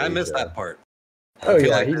most. I missed that part. Oh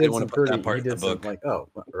yeah, like he did some pretty. He did some like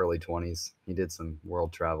early 20s. He did some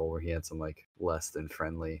world travel where he had some like less than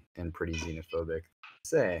friendly and pretty xenophobic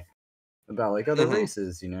say about like other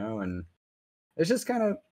races, and it's just kind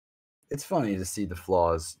of, it's funny to see the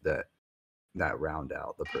flaws that round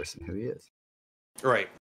out the person who he is. Right.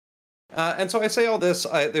 And so I say all this,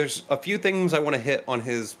 there's a few things I want to hit on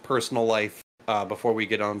his personal life before we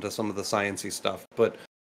get on to some of the sciencey stuff. But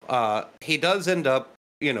he does end up,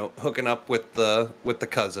 hooking up with the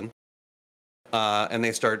cousin. And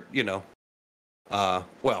they start,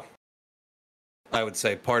 well, I would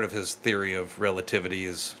say part of his theory of relativity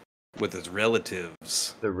is with his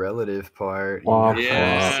relatives. The relative part.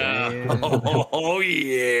 Yeah. Oh,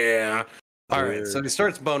 yeah. All right. So he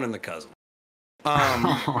starts boning the cousin.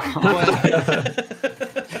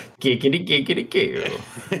 Giggity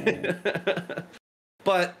goo.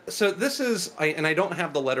 But so this is, and I don't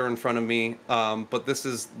have the letter in front of me, but this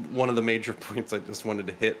is one of the major points I just wanted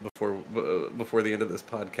to hit before the end of this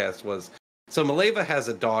podcast was, so Maleva has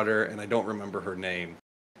a daughter, and I don't remember her name,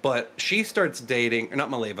 but she starts dating, or not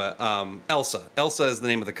Maleva, Elsa. Elsa is the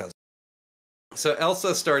name of the cousin. So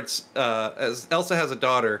Elsa starts, as Elsa has a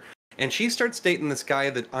daughter, and she starts dating this guy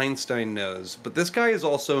that Einstein knows. But this guy is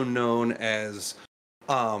also known as,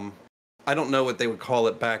 I don't know what they would call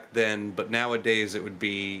it back then, but nowadays it would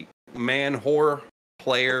be man whore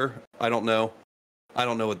player. I don't know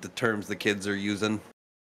what the terms the kids are using.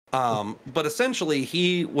 But essentially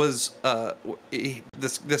he was,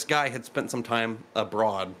 this guy had spent some time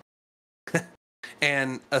abroad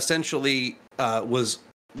and essentially was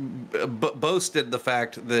boasted the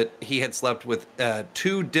fact that he had slept with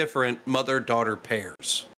 2 different mother-daughter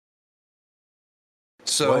pairs.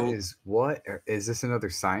 So what is this another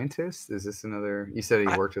scientist? Is this another? You said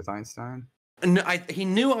he worked with Einstein? No, he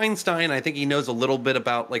knew Einstein. I think he knows a little bit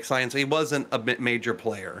about like science. He wasn't a major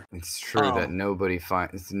player. It's true that nobody's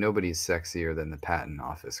sexier than the patent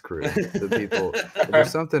office crew. The people.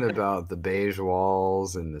 There's something about the beige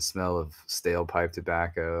walls and the smell of stale pipe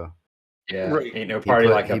tobacco. Yeah, right. Ain't no party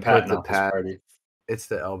like a patent office party. It's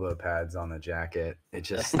the elbow pads on the jacket. It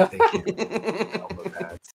just elbow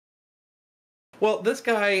pads. Well, this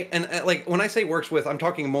guy, and like when I say works with, I'm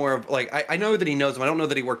talking more of like I know that he knows him. I don't know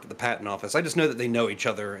that he worked at the patent office. I just know that they know each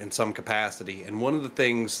other in some capacity. And one of the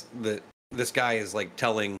things that this guy is like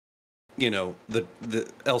telling, the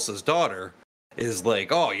Elsa's daughter is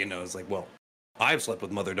like, oh, it's like, well, I've slept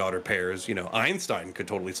with mother-daughter pairs. Einstein could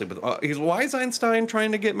totally sleep with. Why is Einstein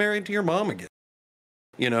trying to get married to your mom again?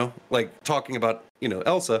 Like talking about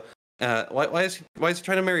Elsa. Why is he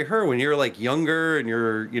trying to marry her when you're like younger and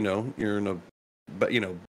you're in a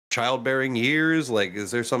childbearing years? Like,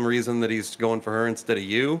 is there some reason that he's going for her instead of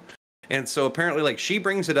you? And so apparently, like, she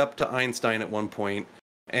brings it up to Einstein at one point,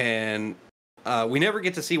 and we never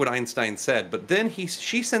get to see what Einstein said. But then she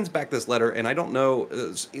sends back this letter, and I don't know.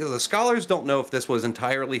 The scholars don't know if this was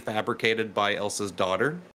entirely fabricated by Elsa's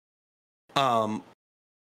daughter,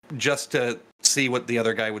 just to see what the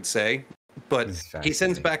other guy would say. But he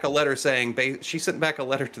sends back a letter saying she sent back a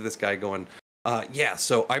letter to this guy going, yeah,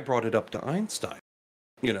 so I brought it up to Einstein,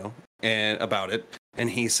 and about it, and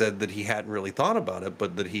he said that he hadn't really thought about it,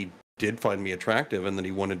 but that he did find me attractive and that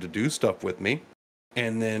he wanted to do stuff with me.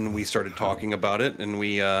 And then we started talking about it, and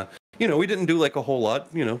we we didn't do like a whole lot,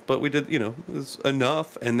 but we did, it was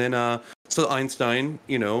enough. And then so Einstein,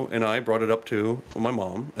 and I brought it up to my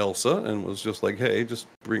mom, Elsa, and was just like, hey, just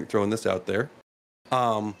throwing this out there.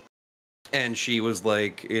 And she was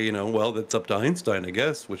like, well, that's up to Einstein, I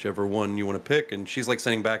guess, whichever one you want to pick. And she's like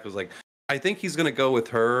sending back, was like, I think he's going to go with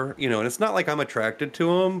her, and it's not like I'm attracted to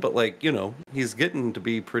him, but like, he's getting to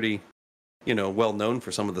be pretty, well known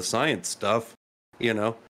for some of the science stuff,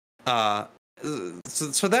 so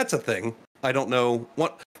that's a thing. I don't know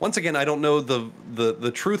once again, I don't know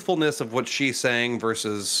the truthfulness of what she's saying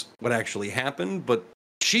versus what actually happened, but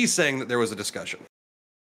she's saying that there was a discussion.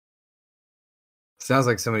 Sounds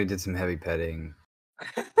like somebody did some heavy petting.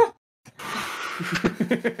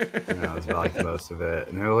 That was like most of it.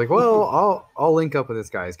 And they were like, well, I'll link up with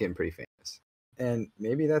this guy. He's getting pretty famous. And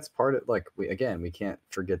maybe that's part of, like, we can't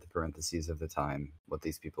forget the parentheses of the time, what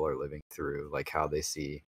these people are living through, like how they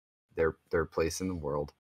see their place in the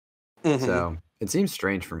world. Mm-hmm. So it seems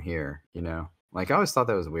strange from here, Like, I always thought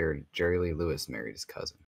that was weird. Jerry Lee Lewis married his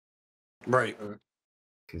cousin. Right.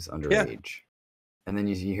 Who's underage. Yeah. And then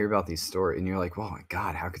you hear about these stories, and you're like, "Oh my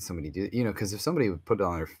God, how could somebody do?" Because if somebody would put it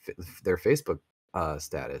on their Facebook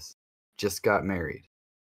status, just got married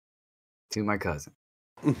to my cousin,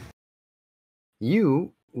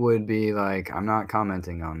 you would be like, "I'm not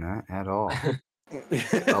commenting on that at all."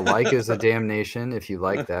 A like is a damnation. If you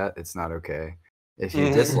like that, it's not okay. If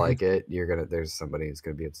you dislike it, there's somebody who's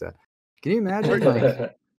gonna be upset. Can you imagine?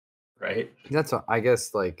 Like, right? That's I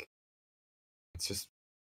guess like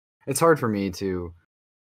it's hard for me to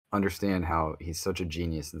understand how he's such a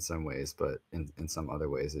genius in some ways, but in some other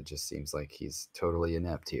ways, it just seems like he's totally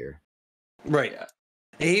inept here. Right.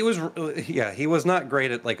 He was not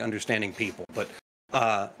great at like understanding people, but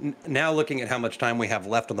now looking at how much time we have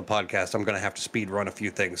left on the podcast, I'm going to have to speed run a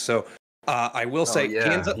few things. So I will say,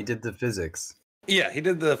 he did the physics. Yeah, he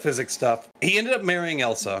did the physics stuff. He ended up marrying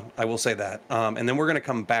Elsa. I will say that. And then we're going to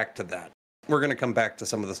come back to that. We're going to come back to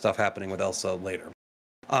some of the stuff happening with Elsa later.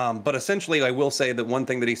 But essentially, I will say that one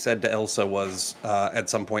thing that he said to Elsa was at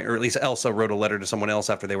some point, or at least Elsa wrote a letter to someone else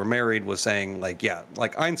after they were married, was saying, like, yeah,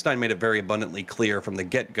 like Einstein made it very abundantly clear from the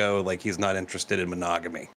get-go, like he's not interested in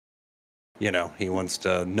monogamy. He wants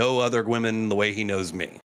to know other women the way he knows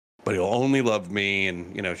me, but he'll only love me.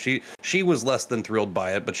 And, she was less than thrilled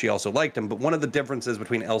by it, but she also liked him. But one of the differences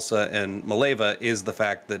between Elsa and Mileva is the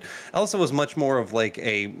fact that Elsa was much more of like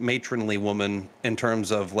a matronly woman in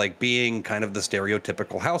terms of like being kind of the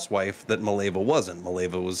stereotypical housewife that Mileva wasn't.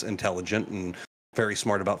 Mileva was intelligent and very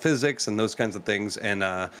smart about physics and those kinds of things. And,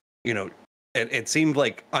 it seemed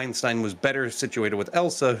like Einstein was better situated with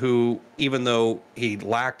Elsa, who, even though he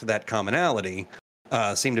lacked that commonality,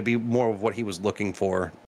 seemed to be more of what he was looking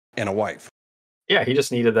for in a wife. Yeah, he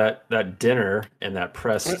just needed that dinner and that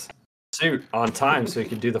pressed suit on time so he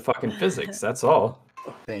could do the fucking physics. That's all.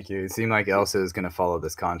 Thank you. It seemed like Elsa is going to follow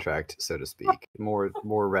this contract, so to speak, more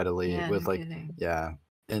readily with like, yeah.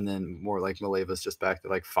 And then more like Mileva's just back to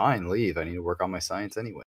like, fine, leave. I need to work on my science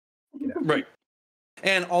anyway. Right.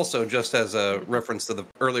 And also, just as a reference to the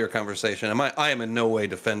earlier conversation, I am in no way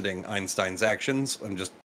defending Einstein's actions. I'm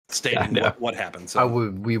just stating what happened. So.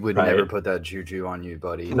 We would never put that juju on you,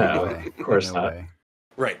 buddy. No, of course not. Way.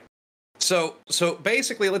 Right. So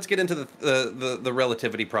basically, let's get into the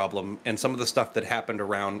relativity problem and some of the stuff that happened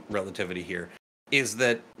around relativity here. Is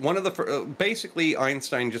that one of the basically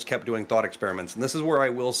Einstein just kept doing thought experiments, and this is where I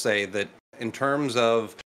will say that in terms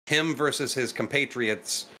of him versus his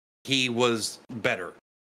compatriots, he was better.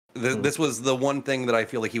 This was the one thing that I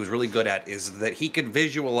feel like he was really good at, is that he could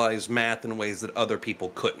visualize math in ways that other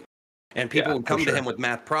people couldn't. And people would come to him with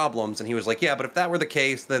math problems, and he was like, yeah, but if that were the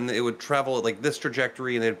case, then it would travel at like this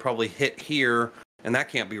trajectory, and they'd probably hit here and that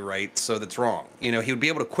can't be right, so that's wrong. You know, he would be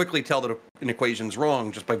able to quickly tell that an equation's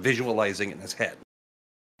wrong just by visualizing it in his head.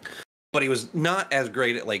 But he was not as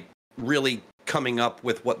great at, like, really coming up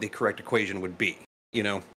with what the correct equation would be, you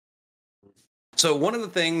know? So one of the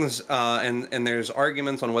things, and there's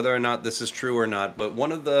arguments on whether or not this is true or not, but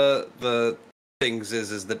one of the things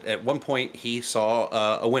is that at one point he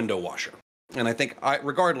saw a window washer. And I think,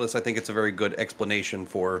 regardless, I think it's a very good explanation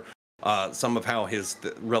for some of how his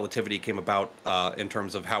relativity came about in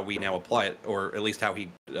terms of how we now apply it, or at least how he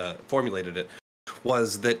formulated it,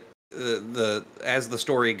 was that as the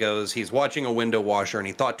story goes, he's watching a window washer and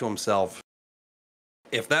he thought to himself,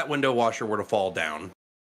 if that window washer were to fall down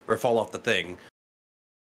or fall off the thing,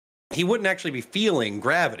 he wouldn't actually be feeling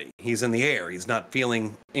gravity. He's in the air. He's not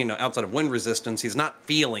feeling, you know, outside of wind resistance, he's not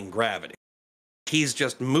feeling gravity. He's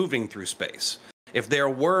just moving through space. If there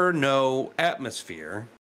were no atmosphere,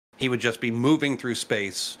 he would just be moving through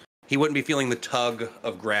space. He wouldn't be feeling the tug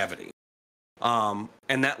of gravity. And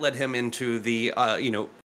that led him into the, you know,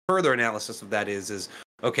 further analysis of that is,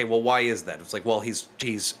 okay, well, why is that? It's like, well, he's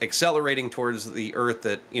accelerating towards the Earth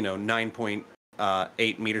at, you know,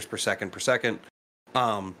 9.8 meters per second.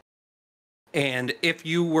 And if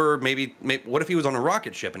you were maybe, what if he was on a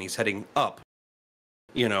rocket ship and he's heading up,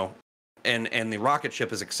 you know, and the rocket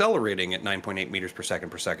ship is accelerating at 9.8 meters per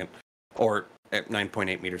second, or at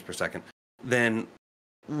 9.8 meters per second, then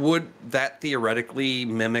would that theoretically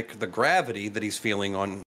mimic the gravity that he's feeling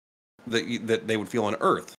on, that they would feel on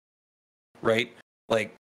Earth, right?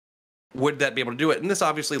 Like, would that be able to do it? And this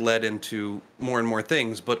obviously led into more and more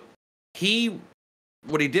things, but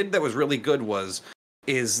what he did that was really good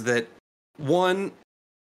is that, one,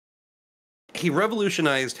 he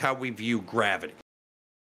revolutionized how we view gravity.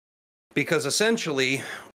 Because essentially,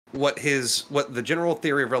 what the general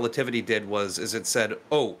theory of relativity did is it said,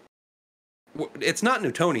 oh, it's not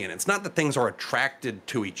Newtonian. It's not that things are attracted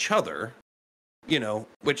to each other, you know,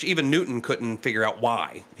 which even Newton couldn't figure out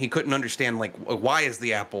why. He couldn't understand, like, why is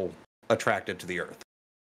the apple attracted to the Earth?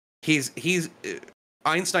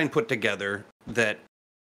 Einstein put together that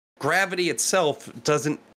gravity itself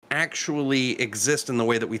doesn't actually exist in the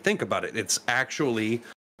way that we think about it. It's actually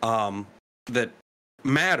that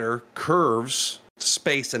matter curves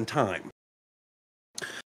space and time.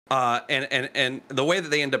 And the way that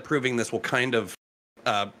they end up proving this will kind of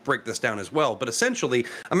break this down as well. But essentially,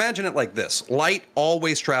 imagine it like this. Light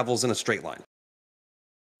always travels in a straight line,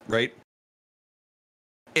 right?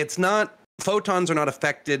 Photons are not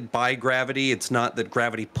affected by gravity. It's not that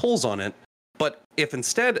gravity pulls on it. But if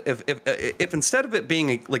instead of it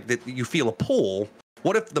being like that, you feel a pull,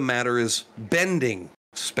 what if the matter is bending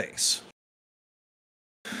space?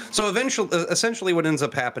 So essentially what ends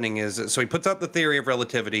up happening is, so he puts out the theory of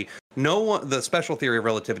relativity, the special theory of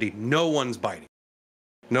relativity, no one's biting.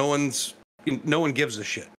 No one gives a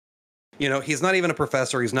shit. You know, he's not even a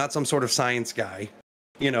professor, he's not some sort of science guy.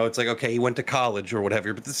 You know, it's like, okay, he went to college or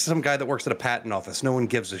whatever, but this is some guy that works at a patent office. No one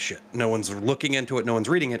gives a shit. No one's looking into it, no one's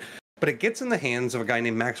reading it. But it gets in the hands of a guy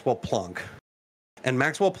named Maxwell Planck. And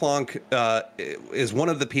Maxwell Planck is one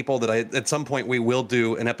of the people that at some point we will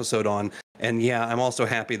do an episode on. And yeah, I'm also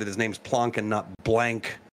happy that his name's Planck and not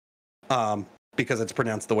Blank, because it's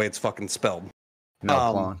pronounced the way it's fucking spelled.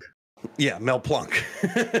 Mel Planck. Yeah, Mel Planck.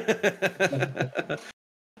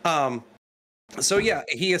 So yeah,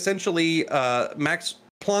 he essentially, Max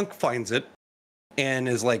Planck finds it and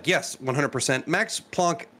is like, yes, 100%. Max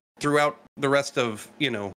Planck, throughout the rest of,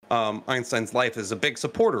 Einstein's life, is a big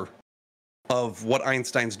supporter of what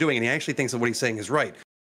Einstein's doing, and he actually thinks that what he's saying is right.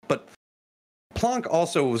 But Planck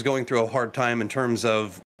also was going through a hard time in terms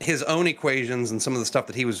of his own equations and some of the stuff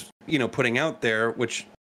that he was, putting out there, which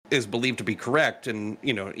is believed to be correct, and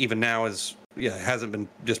even now hasn't been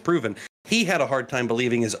disproven. He had a hard time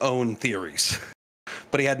believing his own theories,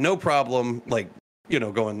 but he had no problem,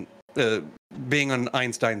 going being on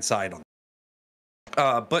Einstein's side on.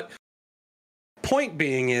 But point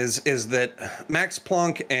being is that Max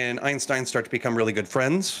Planck and Einstein start to become really good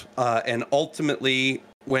friends, and ultimately,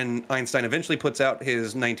 when Einstein eventually puts out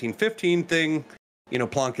his 1915 thing,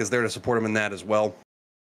 Planck is there to support him in that as well.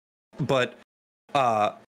 But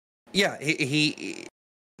he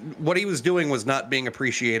what he was doing was not being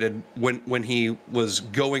appreciated when he was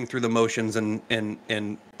going through the motions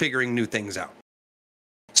and figuring new things out.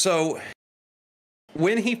 So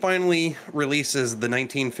when he finally releases the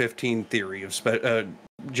 1915 theory of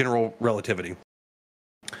general relativity,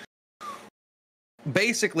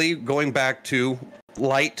 basically going back to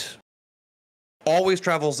light always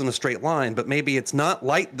travels in a straight line, but maybe it's not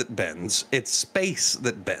light that bends, it's space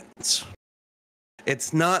that bends.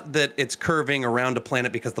 It's not that it's curving around a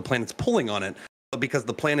planet because the planet's pulling on it, because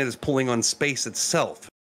the planet is pulling on space itself,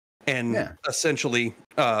 and essentially,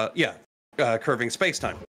 curving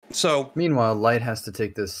space-time. So meanwhile, light has to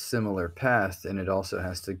take this similar path, and it also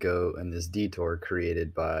has to go in this detour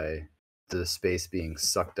created by the space being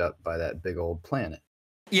sucked up by that big old planet.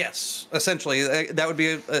 Yes, essentially, that would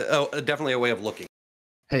be definitely a way of looking.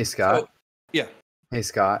 Hey, Scott. So, yeah. Hey,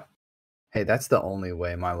 Scott. Hey, that's the only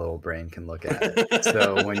way my little brain can look at it.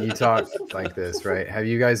 So when you talk like this, right? Have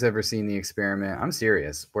you guys ever seen the experiment? I'm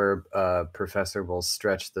serious, where a professor will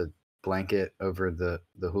stretch the blanket over the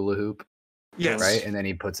hula hoop. Yes. Right? And then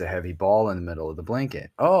he puts a heavy ball in the middle of the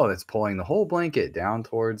blanket. Oh, that's pulling the whole blanket down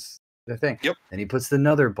towards the thing. Yep. Then he puts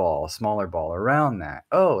another ball, a smaller ball around that.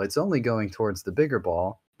 Oh, it's only going towards the bigger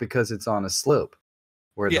ball because it's on a slope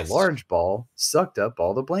where the large ball sucked up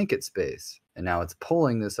all the blanket space. And now it's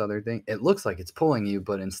pulling this other thing. It looks like it's pulling you,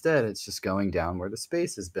 but instead it's just going down where the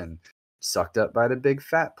space has been sucked up by the big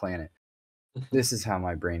fat planet. This is how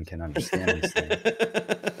my brain can understand these things.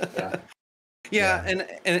 Yeah,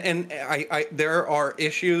 and I there are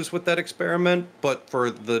issues with that experiment, but for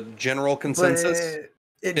the general consensus,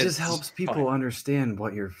 it just helps people understand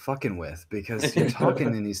what you're fucking with, because you're talking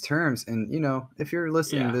in these terms. And, you know, if you're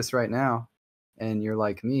listening to this right now and you're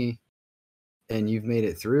like me and you've made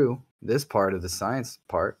it through this part of the science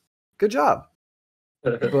part, good job.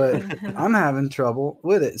 But I'm having trouble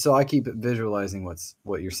with it. So I keep visualizing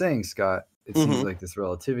what you're saying, Scott. It seems like this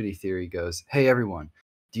relativity theory goes, hey, everyone,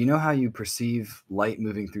 do you know how you perceive light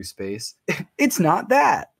moving through space? It's not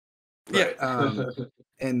that. Yeah.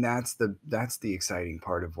 And that's the exciting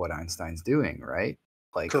part of what Einstein's doing, right?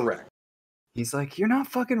 Like, correct. He's like, you're not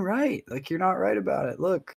fucking right. Like, you're not right about it.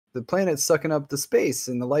 Look, the planet's sucking up the space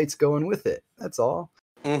and the light's going with it. That's all.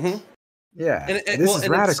 Mm-hmm. Yeah. And this is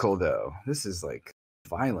radical, though. This is like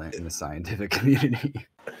violent in the scientific community.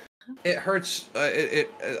 It hurts.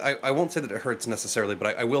 I won't say that it hurts necessarily,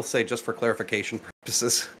 but I will say, just for clarification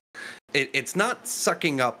purposes, it's not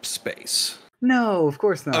sucking up space. No, of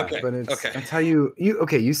course not. Okay. But it's how you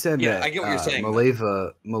said that. I get what you're saying.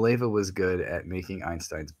 Maleva was good at making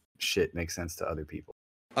Einstein's shit make sense to other people.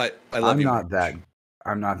 I love you.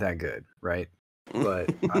 I'm not that good, right?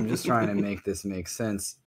 But I'm just trying to make this make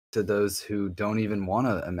sense to those who don't even want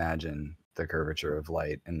to imagine the curvature of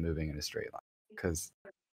light and moving in a straight line, because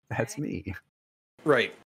that's me.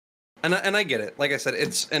 Right. And I get it. Like I said,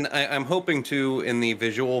 I'm hoping to, in the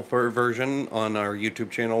visual version on our YouTube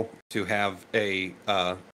channel, to have a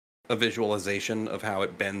visualization of how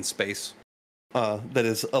it bends space that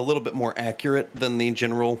is a little bit more accurate than the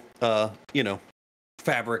general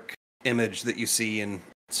fabric image that you see in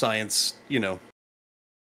science,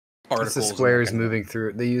 articles. It's the squares moving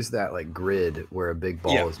through. They use that like grid where a big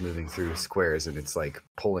ball is moving through squares, and it's like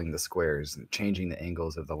pulling the squares and changing the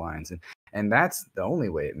angles of the lines. And that's the only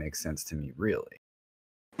way it makes sense to me, really.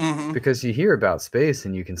 Mm-hmm. Because you hear about space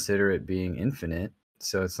and you consider it being infinite.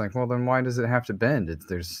 So it's like, well, then why does it have to bend?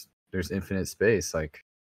 There's infinite space. Like,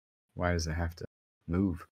 why does it have to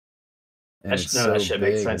move? And that shit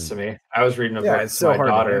makes sense to me. I was reading a book to my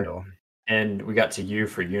daughter, and we got to U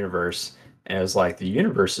for universe. And it was like, the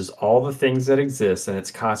universe is all the things that exist, and it's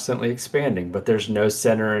constantly expanding, but there's no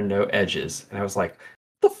center and no edges. And I was like,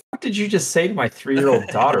 what the fuck did you just say to my 3-year-old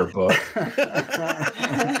daughter book?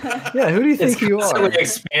 Yeah, who do you think you are? It's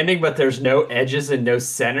expanding, but there's no edges and no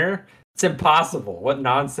center? It's impossible. What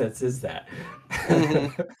nonsense is that?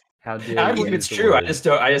 How dare I believe it's true. I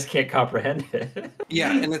just can't comprehend it.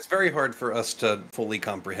 Yeah, and it's very hard for us to fully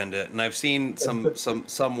comprehend it. And I've seen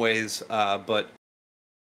some ways, but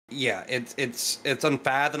yeah, it's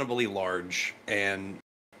unfathomably large, and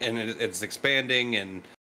it's expanding, and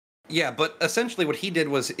yeah, but essentially what he did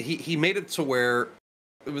was he made it to where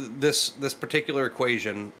this particular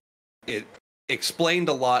equation, it explained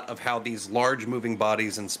a lot of how these large moving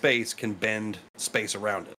bodies in space can bend space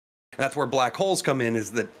around it. And that's where black holes come in,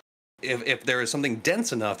 is that if there is something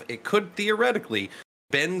dense enough, it could theoretically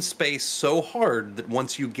bend space so hard that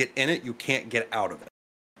once you get in it, you can't get out of it.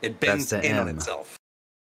 It bends in on itself.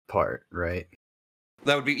 Part, right?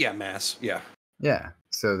 That would be mass. Yeah.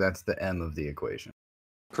 So that's the M of the equation.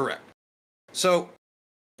 Correct. So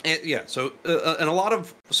and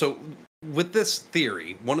with this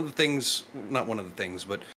theory, but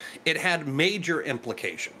it had major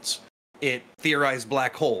implications. It theorized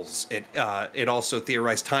black holes. It also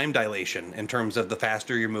theorized time dilation, in terms of the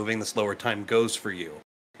faster you're moving, the slower time goes for you.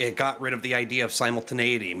 It got rid of the idea of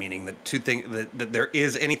simultaneity, meaning that that there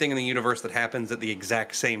is anything in the universe that happens at the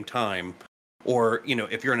exact same time, or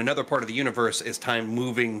if you're in another part of the universe, is time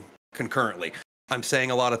moving concurrently. I'm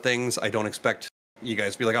saying a lot of things. I don't expect you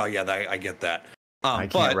guys to be like, oh yeah, I get that. I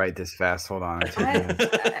can't write this fast. Hold on.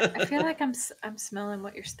 I feel like I'm smelling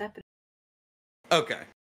what you're stepping. Okay.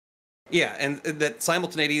 Yeah, and that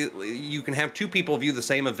simultaneity, you can have two people view the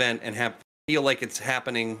same event and feel like it's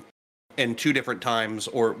happening in two different times,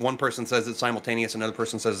 or one person says it's simultaneous, another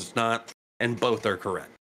person says it's not, and both are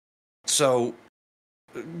correct. So,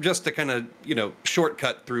 just to kind of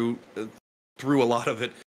shortcut through a lot of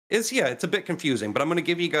it is, it's a bit confusing, but I'm going to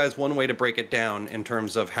give you guys one way to break it down in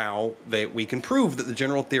terms of how we can prove that the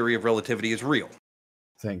general theory of relativity is real.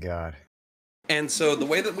 Thank God. And so the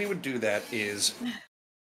way that we would do that is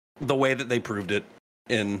the way that they proved it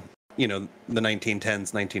in, the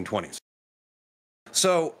 1910s, 1920s.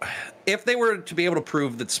 So, if they were to be able to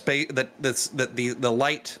prove that the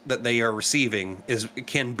light that they are receiving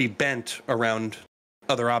can be bent around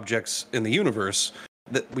other objects in the universe,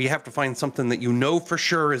 that we have to find something that for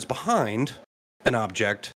sure is behind an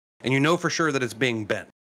object, and for sure that it's being bent.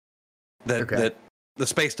 That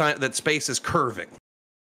space is curving.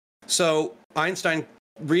 So Einstein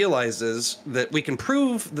realizes that we can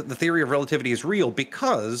prove that the theory of relativity is real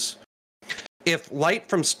because if light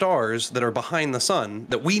from stars that are behind the sun,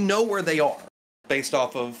 that we know where they are based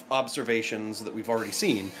off of observations that we've already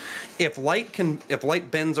seen, if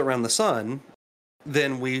light bends around the sun,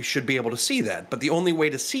 then we should be able to see that. But the only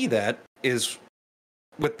way to see that is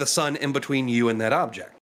with the sun in between you and that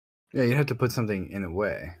object. Yeah, you'd have to put something in the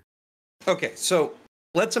way. Okay, so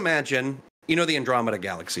let's imagine, the Andromeda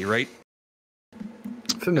Galaxy, right?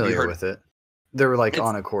 Familiar with it. They were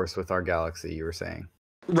on a course with our galaxy, you were saying.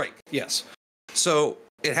 Right, yes. So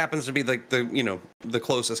it happens to be the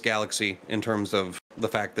closest galaxy in terms of the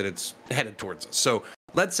fact that it's headed towards us. So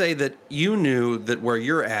let's say that you knew that where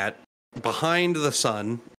you're at, behind the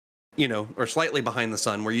sun, or slightly behind the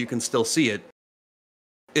sun, where you can still see it,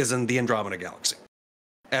 is in the Andromeda Galaxy,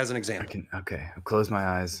 as an example. Okay, I'll close my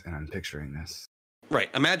eyes and I'm picturing this. Right.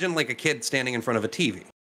 Imagine like a kid standing in front of a TV.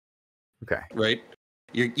 Okay. Right?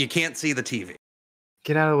 You can't see the TV.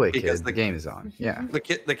 Get out of the way, kid. The game is on. Yeah. The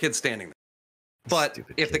kid's standing there. But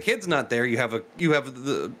if the kid's not there, you have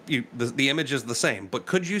the image is the same. But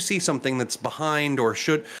could you see something that's behind, or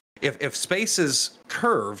if space is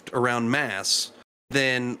curved around mass,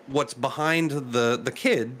 then what's behind the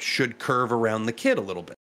kid should curve around the kid a little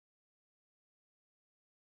bit.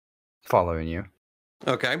 Following you.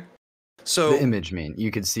 Okay. So the image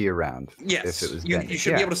you could see around. Yes. If it was you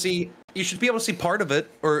should be able to see. You should be able to see part of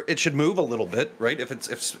it, or it should move a little bit, right? If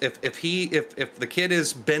the kid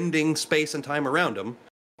is bending space and time around him,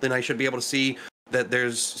 then I should be able to see that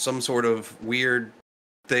there's some sort of weird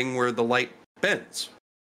thing where the light bends,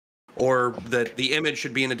 or that the image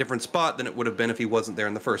should be in a different spot than it would have been if he wasn't there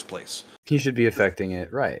in the first place. He should be affecting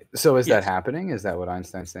it, right? So is that happening? Is that what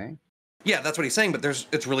Einstein's saying? Yeah, that's what he's saying. But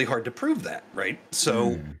it's really hard to prove that, right?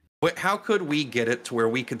 So. How could we get it to where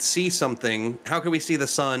we could see something? How could we see the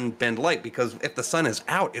sun bend light? Because if the sun is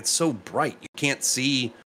out, it's so bright. You can't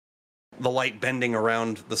see the light bending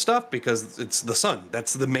around the stuff because it's the sun.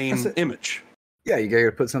 That's the main image. Yeah, you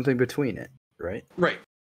gotta put something between it, right? Right.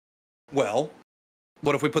 Well,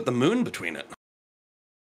 what if we put the moon between it?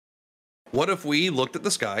 What if we looked at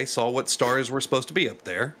the sky, saw what stars were supposed to be up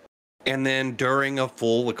there, and then during a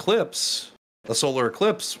full eclipse, a solar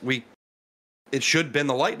eclipse, it should bend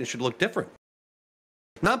the light and it should look different.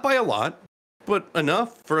 Not by a lot, but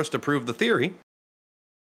enough for us to prove the theory.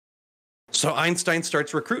 So Einstein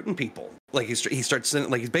starts recruiting people. Like he's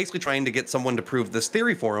basically trying to get someone to prove this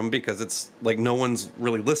theory for him, because it's like no one's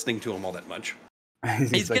really listening to him all that much.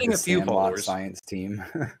 He's like getting a few followers. Science team.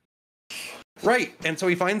 Right. And so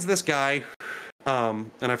he finds this guy, and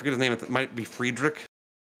I forget his name, it might be Friedrich.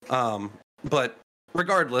 But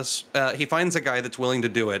regardless, he finds a guy that's willing to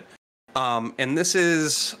do it. And this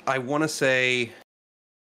is, I want to say,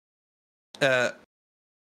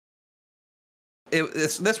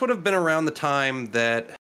 this would have been around the time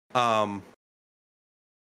that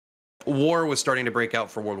war was starting to break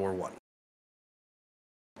out for World War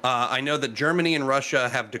I. I know that Germany and Russia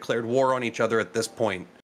have declared war on each other at this point,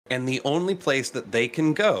 and the only place that they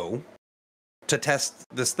can go to test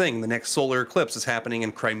this thing, the next solar eclipse, is happening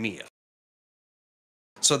in Crimea.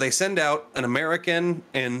 So they send out an American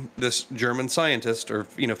and this German scientist or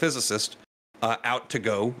physicist out to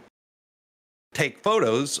go take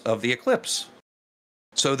photos of the eclipse,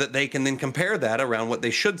 so that they can then compare that around what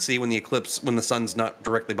they should see when the sun's not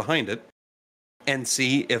directly behind it, and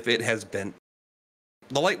see if it has bent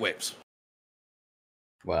the light waves.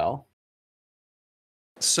 Well,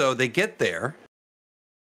 so they get there,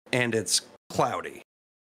 and it's cloudy.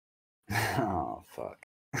 Oh fuck!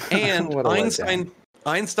 And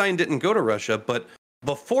Einstein didn't go to Russia, but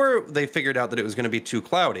before they figured out that it was going to be too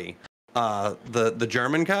cloudy, the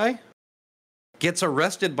German guy gets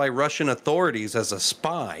arrested by Russian authorities as a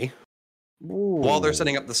spy while they're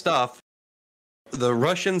setting up the stuff. The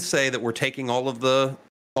Russians say that we're taking all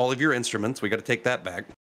of your instruments. We got to take that back.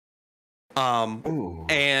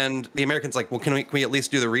 And the American's like, well, can we at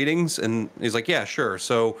least do the readings? And he's like, yeah, sure.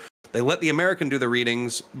 So they let the American do the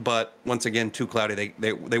readings, but once again, too cloudy.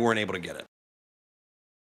 They weren't able to get it.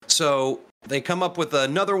 So they come up with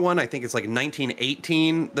another one. I think it's like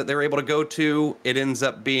 1918 that they're able to go to. It ends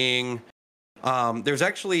up being, there's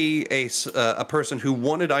actually a person who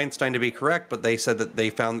wanted Einstein to be correct, but they said that they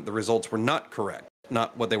found that the results were not correct,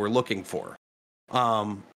 not what they were looking for.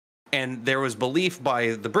 And there was belief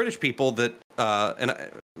by the British people that,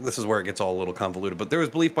 this is where it gets all a little convoluted, but there was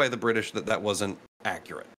belief by the British that that wasn't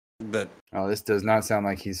accurate. That this does not sound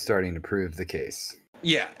like he's starting to prove the case.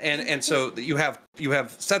 Yeah, and so you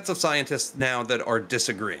have sets of scientists now that are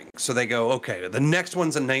disagreeing. So they go, okay, the next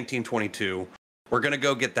one's in 1922. We're gonna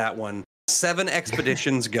go get that one. 7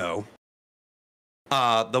 expeditions go.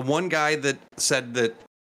 The one guy that said that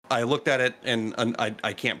I looked at it and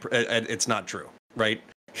I can't. It's not true, right?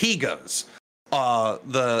 He goes.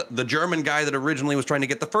 The German guy that originally was trying to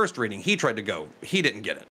get the first reading, he tried to go. He didn't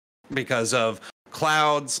get it because of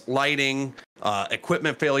clouds, lighting,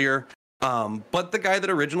 equipment failure. But the guy that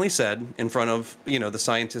originally said in front of the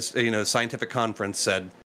scientist, scientific conference said,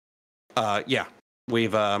 yeah,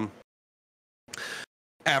 we've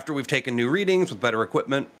after we've taken new readings with better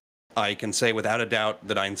equipment, I can say without a doubt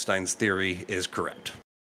that Einstein's theory is correct.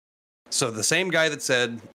 So the same guy that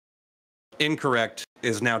said incorrect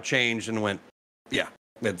is now changed and went, yeah,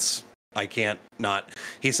 I can't not.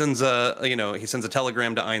 He sends a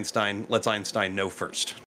telegram to Einstein, lets Einstein know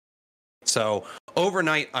first. So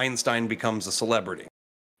overnight, Einstein becomes a celebrity.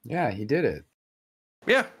 Yeah, he did it.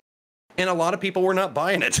 Yeah. And a lot of people were not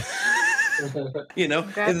buying it.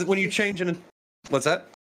 When you change it. What's that?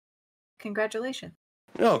 Congratulations.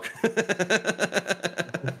 Oh.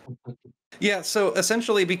 Yeah, so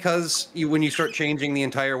essentially because when you start changing the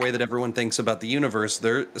entire way that everyone thinks about the universe,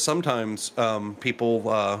 there sometimes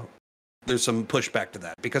people, there's some pushback to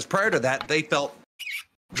that. Because prior to that, they felt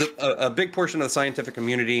a big portion of the scientific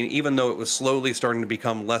community, even though it was slowly starting to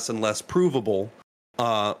become less and less provable,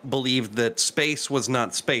 believed that space was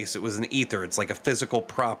not space. It was an ether. It's like a physical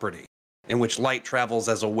property in which light travels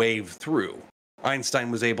as a wave through. Einstein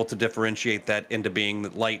was able to differentiate that into being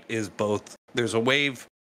that light is both, there's a wave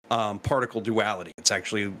particle duality. It's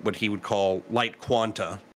actually what he would call light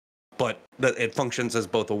quanta, but that it functions as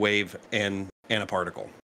both a wave and a particle.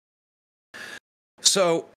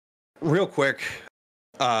 So real quick,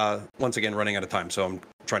 once again, running out of time, so I'm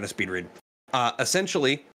trying to speed read.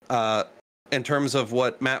 Essentially, in terms of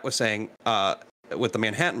what Matt was saying with the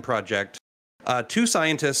Manhattan Project, 2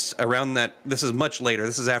 scientists around that, this is much later,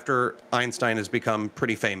 this is after Einstein has become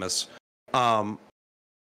pretty famous.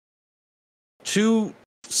 2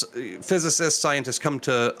 physicists, scientists come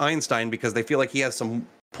to Einstein because they feel like he has some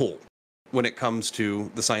pull when it comes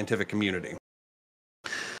to the scientific community.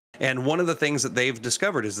 And one of the things that they've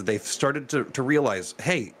discovered is that they've started to realize,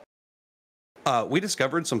 hey, we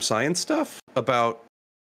discovered some science stuff about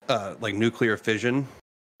like nuclear fission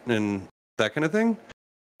and that kind of thing.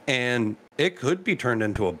 And it could be turned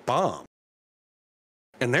into a bomb.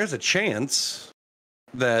 And there's a chance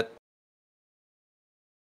that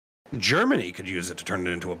Germany could use it to turn it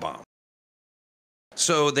into a bomb.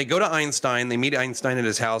 So they go to Einstein, they meet Einstein at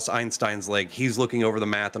his house. Einstein's like, he's looking over the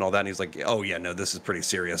math and all that, and he's like, oh yeah, no, this is pretty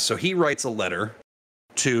serious. So he writes a letter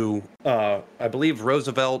to, I believe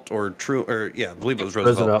Roosevelt I believe it was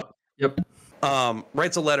Roosevelt. Yep.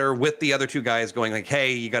 Writes a letter with the other 2 guys going like,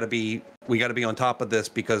 hey, we got to be on top of this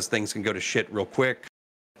because things can go to shit real quick.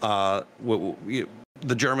 The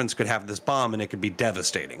Germans could have this bomb and it could be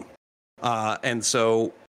devastating. And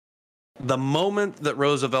so the moment that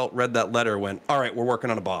Roosevelt read that letter went, all right, we're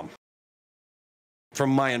working on a bomb.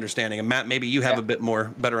 From my understanding, and Matt, maybe you have a bit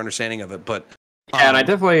better understanding of it, but yeah, and I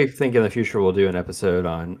definitely think in the future we'll do an episode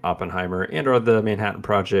on Oppenheimer and or the Manhattan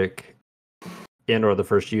Project and or the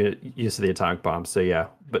first use of the atomic bomb. So yeah,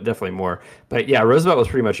 but definitely more. But yeah, Roosevelt was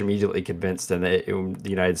pretty much immediately convinced, and the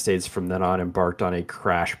United States from then on embarked on a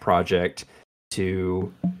crash project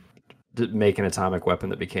to make an atomic weapon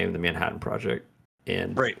that became the Manhattan Project.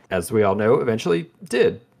 And as we all know, eventually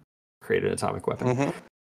did create an atomic weapon.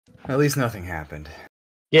 Mm-hmm. At least nothing happened.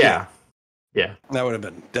 Yeah. That would have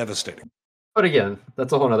been devastating. But again,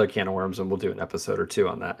 that's a whole other can of worms, and we'll do an episode or 2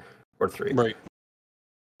 on that, or 3. Right.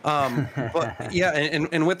 But yeah,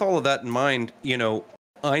 and with all of that in mind,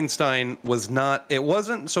 Einstein it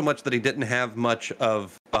wasn't so much that he didn't have much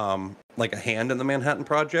of like a hand in the Manhattan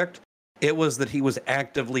Project. It was that he was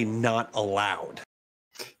actively not allowed.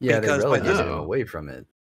 Yeah, they Because by relegated this- him away from it.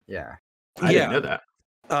 Yeah. I didn't know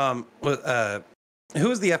that. Who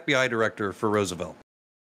was the FBI director for Roosevelt?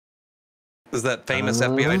 Was that famous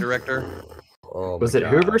FBI director? Oh Was my it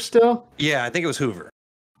God. Hoover still? Yeah, I think it was Hoover.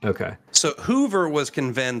 Okay. So Hoover was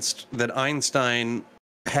convinced that Einstein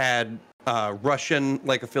had Russian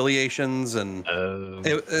like affiliations, and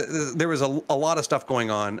there was a lot of stuff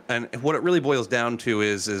going on. And what it really boils down to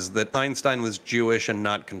is that Einstein was Jewish and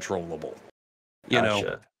not controllable. You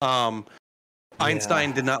know,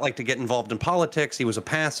 Einstein did not like to get involved in politics. He was a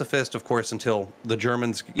pacifist, of course, until the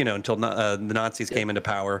Germans, until the Nazis came into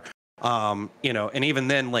power. And even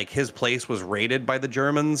then, like, his place was raided by the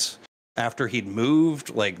Germans after he'd moved.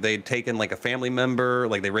 Like, they'd taken like a family member,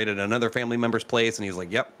 like they raided another family member's place, and he was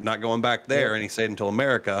like, "Yep, not going back there." Yep. And he stayed until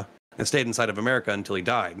America, and stayed inside of America until he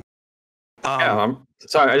died. I'm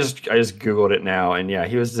sorry, I just Googled it now, and yeah,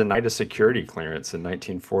 he was denied a security clearance in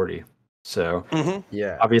 1940. So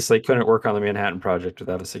yeah, obviously couldn't work on the Manhattan Project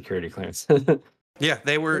without a security clearance. Yeah,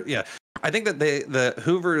 they were. Yeah, I think that the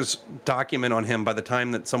Hoover's document on him, by the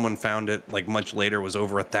time that someone found it, like much later, was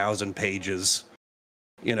over 1,000 pages.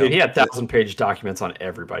 You know, dude, he had 1,000-page documents on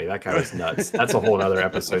everybody. That guy was nuts. That's a whole other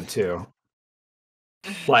episode too.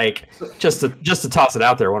 Like, just to toss it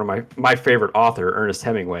out there, one of my favorite author, Ernest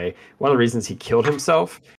Hemingway, one of the reasons he killed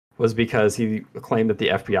himself was because he claimed that the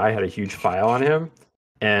FBI had a huge file on him.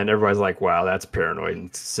 And everybody's like, wow, that's paranoid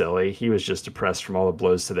and silly. He was just depressed from all the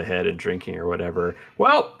blows to the head and drinking or whatever.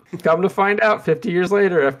 Well, come to find out, 50 years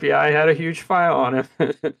later, FBI had a huge file on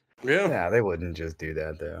him. Yeah, they wouldn't just do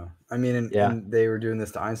that, though. I mean, and they were doing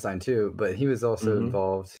this to Einstein, too. But he was also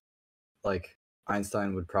involved. Like,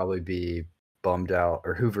 Einstein would probably be bummed out,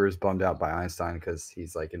 or Hoover is bummed out by Einstein because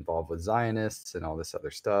he's, like, involved with Zionists and all this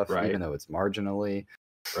other stuff, even though it's marginally.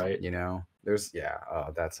 Right. You know, there's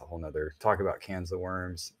that's a whole nother talk about cans of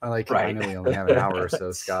worms. I know we only have an hour or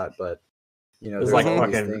so, Scott, but there's like all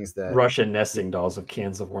these things that Russian nesting dolls of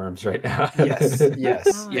cans of worms right now. yes.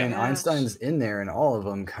 Oh, And Einstein's in there, and all of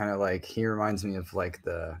them kind of like, he reminds me of like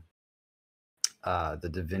the Da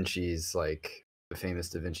Vinci's, like the famous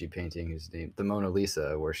Da Vinci painting whose name, the Mona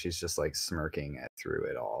Lisa, where she's just like smirking through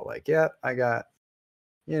it all, like, I got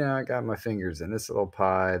my fingers in this little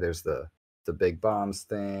pie. There's the big bombs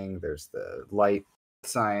thing, there's the light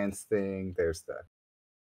science thing, there's the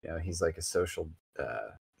he's like a social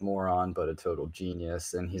moron but a total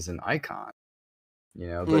genius, and he's an icon,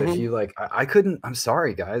 but if you like, I couldn't, I'm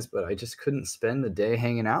sorry guys, but I just couldn't spend the day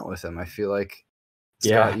hanging out with him. I feel like,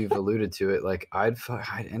 Scott, you've alluded to it, like I'd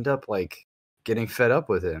end up like getting fed up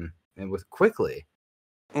with him, and quickly.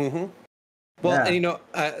 Well, and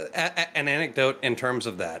an anecdote in terms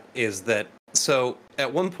of that is that, so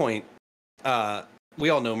at one point, we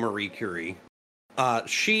all know Marie Curie.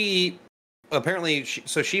 She apparently,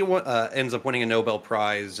 ends up winning a Nobel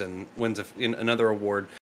Prize and wins another award.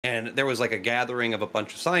 And there was like a gathering of a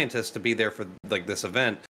bunch of scientists to be there for like this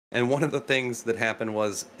event. And one of the things that happened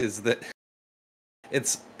is that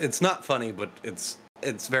it's not funny, but it's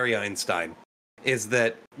very Einstein. Is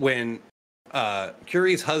that when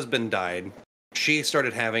Curie's husband died, she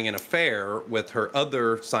started having an affair with her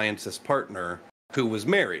other scientist partner who was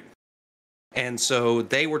married. And so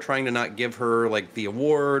they were trying to not give her like the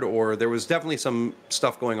award, or there was definitely some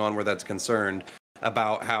stuff going on where that's concerned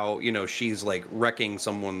about how, she's like wrecking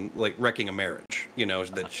a marriage,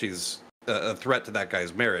 that she's a threat to that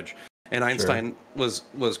guy's marriage. And Einstein was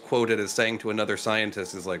quoted as saying to another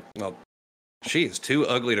scientist, is like, well, she is too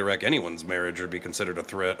ugly to wreck anyone's marriage or be considered a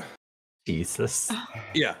threat. Jesus.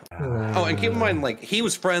 Yeah. And keep in mind, like, he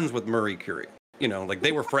was friends with Marie Curie, like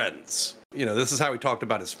they were friends. This is how he talked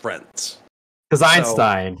about his friends.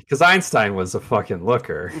 Because Einstein was a fucking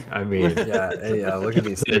looker. I mean, yeah. Look at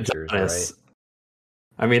these pictures, right?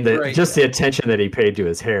 I mean, the attention that he paid to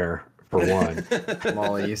his hair, for one.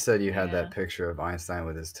 Molly, you said you had that picture of Einstein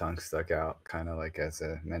with his tongue stuck out, kind of like as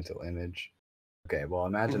a mental image. Okay, well,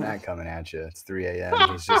 imagine that coming at you. It's 3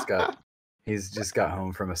 a.m. He's just got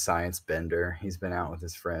home from a science bender. He's been out with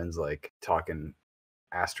his friends, like talking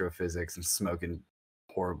astrophysics and smoking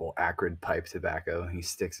horrible acrid pipe tobacco. He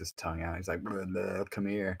sticks his tongue out. He's like, come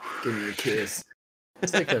here, give me a kiss.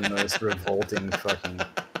 It's like the most revolting fucking.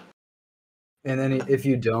 And then if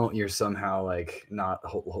you don't, you're somehow like not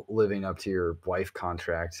living up to your wife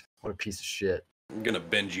contract. What a piece of shit. I'm gonna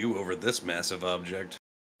bend you over this massive object.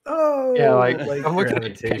 Oh, yeah, like I'm looking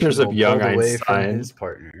at pictures of young Einstein. His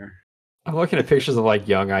partner. I'm looking at pictures of like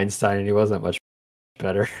young Einstein, and he wasn't much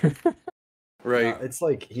better. Right. It's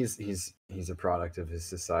like he's a product of his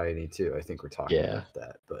society too. I think we're talking about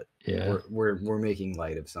that, but we're making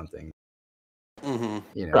light of something You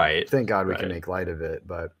know, Right. thank God we can Right. make light of it.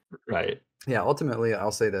 But Right. yeah, ultimately,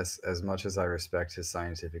 I'll say this: as much as I respect his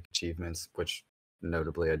scientific achievements, which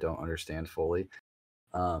notably I don't understand fully,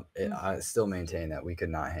 I still maintain that we could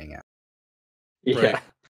not hang out. Yeah. Right.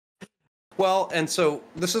 Well, and so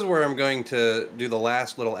this is where I'm going to do the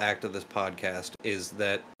last little act of this podcast is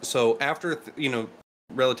that, so after,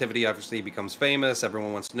 relativity obviously becomes famous,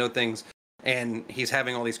 everyone wants to know things, and he's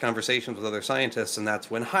having all these conversations with other scientists, and that's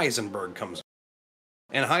when Heisenberg comes.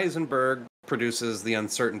 And Heisenberg produces the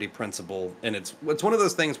uncertainty principle, and it's one of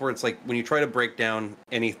those things where it's like when you try to break down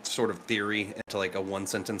any sort of theory into like a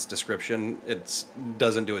one-sentence description, it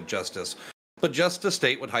doesn't do it justice. But just to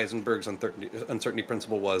state what Heisenberg's uncertainty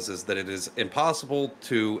principle is that it is impossible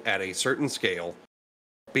to, at a certain scale,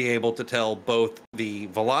 be able to tell both the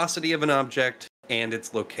velocity of an object and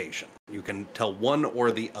its location. You can tell one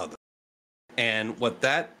or the other. And what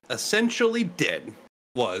that essentially did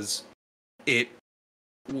was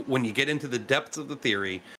when you get into the depths of the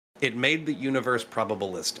theory, it made the universe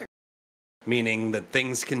probabilistic, meaning that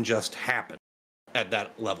things can just happen at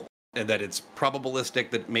that level. And that it's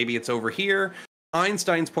probabilistic that maybe it's over here.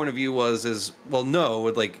 Einstein's point of view is no,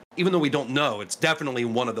 like, even though we don't know, it's definitely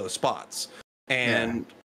one of those spots. And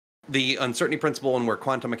the uncertainty principle and where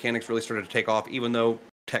quantum mechanics really started to take off, even though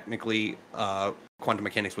technically quantum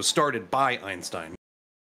mechanics was started by Einstein,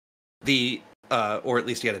 or at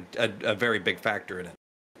least he had a very big factor in it,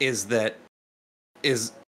 is the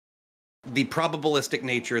probabilistic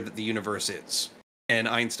nature that the universe is. And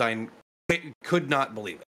Einstein could not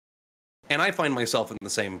believe it. And I find myself in the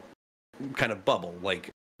same kind of bubble,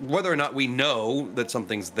 like whether or not we know that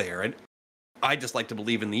something's there. And I just like to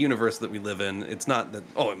believe in the universe that we live in. It's not that,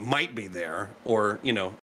 it might be there, or,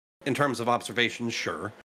 in terms of observation,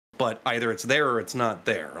 sure. But either it's there or it's not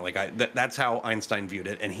there. Like that's how Einstein viewed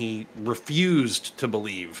it. And he refused to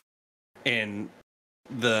believe in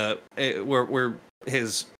where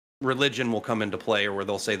his religion will come into play, or where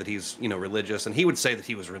they'll say that he's, religious. And he would say that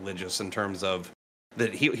he was religious in terms of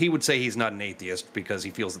that he would say he's not an atheist because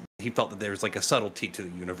he felt that there's like a subtlety to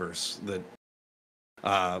the universe that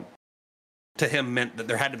to him meant that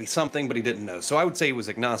there had to be something, but he didn't know. So I would say he was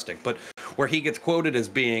agnostic. But where he gets quoted as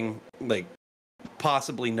being like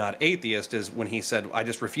possibly not atheist is when he said, "I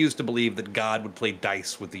just refuse to believe that God would play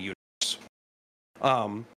dice with the universe."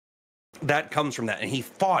 That comes from that, and he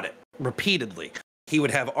fought it repeatedly. He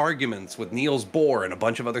would have arguments with Niels Bohr and a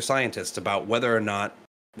bunch of other scientists about whether or not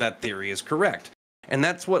that theory is correct. And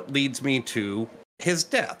that's what leads me to his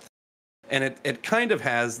death. And it kind of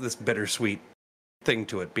has this bittersweet thing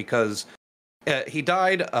to it, because he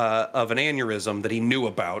died of an aneurysm that he knew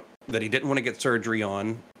about, that he didn't want to get surgery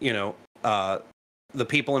on. The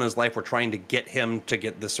people in his life were trying to get him to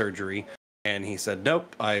get the surgery. And he said,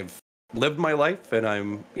 nope, I've lived my life and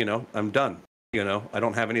I'm done. I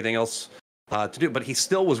don't have anything else to do. But he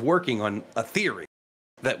still was working on a theory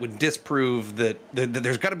that would disprove that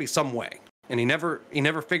there's got to be some way. And he never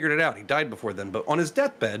figured it out. He died before then. But on his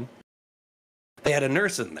deathbed, they had a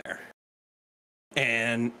nurse in there.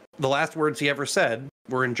 And the last words he ever said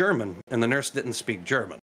were in German, and the nurse didn't speak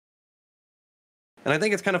German. And I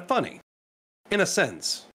think it's kind of funny, in a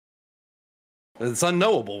sense. It's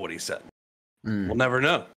unknowable what he said. We'll never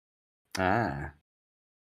know.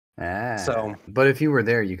 So, but if you were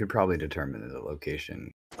there, you could probably determine the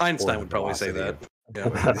location. Einstein would probably say that. Yeah,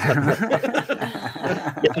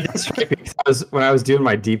 that's right. Because when I was doing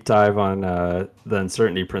my deep dive on the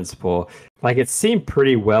uncertainty principle, like it seemed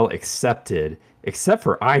pretty well accepted, except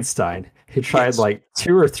for Einstein, who tried like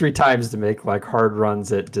 2 or 3 times to make like hard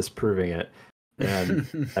runs at disproving it, and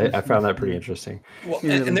I found that pretty interesting. Well,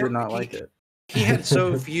 and they did not like it. He had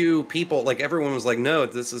so few people, like everyone was like, no,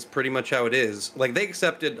 this is pretty much how it is. Like they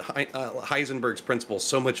accepted Heisenberg's principle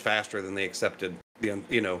so much faster than they accepted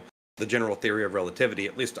the general theory of relativity.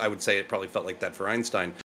 At least I would say it probably felt like that for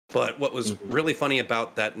Einstein. But what was really funny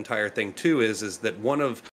about that entire thing too is that one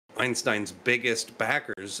of Einstein's biggest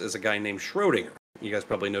backers is a guy named Schrodinger. You guys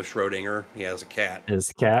probably know Schrodinger. He has a cat.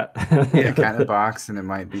 His cat? Yeah, cat in a box, and it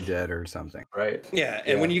might be dead or something. Right. Yeah,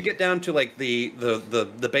 and when you get down to like the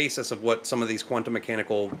basis of what some of these quantum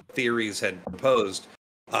mechanical theories had proposed,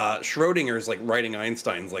 Schrodinger's like writing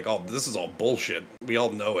Einstein's like, oh, this is all bullshit. We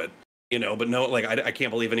all know it. But no, like I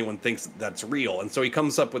can't believe anyone thinks that's real. And so he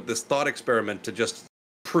comes up with this thought experiment to just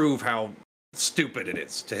prove how stupid it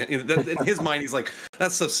is. In his mind, he's like,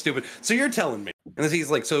 that's so stupid. So you're telling me, and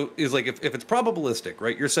he's like, if it's probabilistic,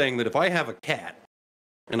 right? You're saying that if I have a cat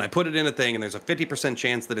and I put it in a thing and there's a 50%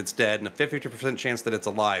 chance that it's dead and a 50% chance that it's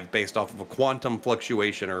alive based off of a quantum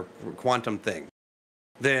fluctuation or quantum thing,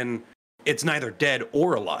 then it's neither dead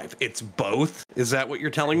or alive. It's both. Is that what you're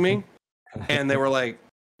telling me? And they were like,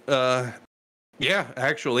 yeah,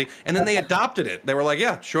 actually. And then they adopted it. They were like,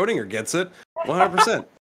 yeah, Schrodinger gets it 100%.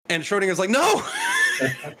 And Schrodinger's like, no.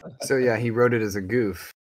 So yeah, he wrote it as a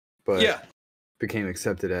goof, but Yeah. became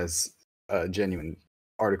accepted as a genuine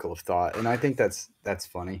article of thought. And I think that's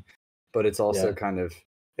funny, but it's also kind of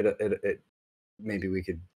it maybe we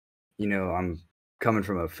could, I'm coming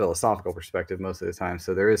from a philosophical perspective most of the time,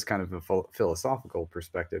 so there is kind of a philosophical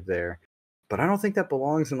perspective there, but I don't think that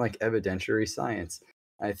belongs in like evidentiary science.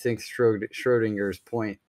 I think Schrodinger's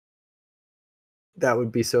point, that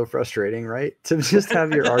would be so frustrating, right? To just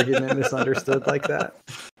have your argument misunderstood like that.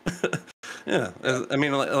 Yeah, I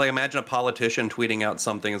mean, like imagine a politician tweeting out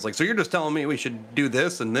something. It's like, so you're just telling me we should do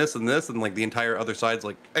this and this and this, and like the entire other side's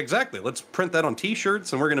like, exactly. Let's print that on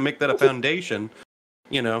T-shirts, and we're gonna make that a foundation.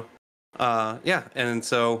 Yeah, and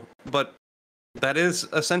so, but that is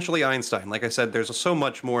essentially Einstein. Like I said, there's so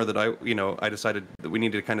much more that I decided that we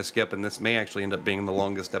needed to kind of skip, and this may actually end up being the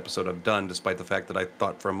longest episode I've done, despite the fact that I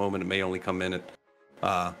thought for a moment it may only come in at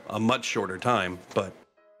a much shorter time, but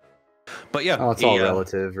yeah. Oh, it's all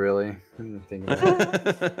relative, really. Think about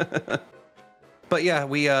it. But yeah,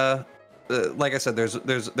 we like I said,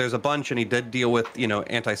 there's a bunch, and he did deal with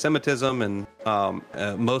anti-Semitism and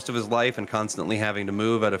most of his life, and constantly having to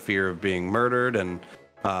move out of fear of being murdered, and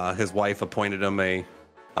his wife appointed him an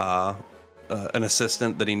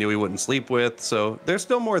assistant that he knew he wouldn't sleep with. So there's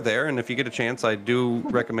still more there, and if you get a chance, I do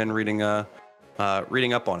recommend reading up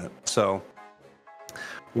on it. So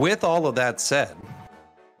with all of that said,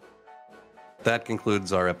 that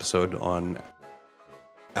concludes our episode on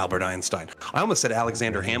Albert Einstein. I almost said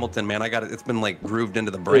Alexander Hamilton, man. I got it. It's been like grooved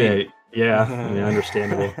into the brain. Yeah, I mean,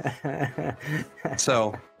 understandable.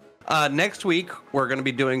 So next week, we're going to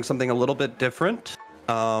be doing something a little bit different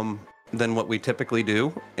than what we typically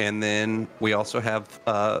do. And then we also have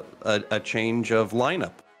a change of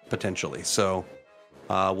lineup, potentially. So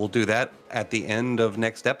we'll do that at the end of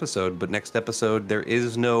next episode. But next episode, there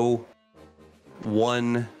is no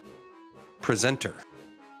one presenter.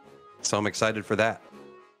 So I'm excited for that.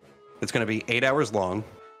 It's going to be 8 hours long.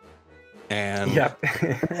 And yep.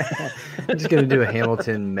 I'm just going to do a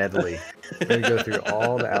Hamilton medley. We're going to go through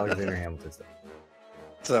all the Alexander Hamilton stuff.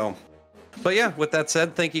 So, but yeah, with that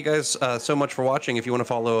said, thank you guys so much for watching. If you want to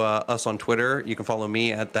follow us on Twitter, you can follow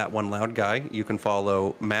me at That One Loud Guy. You can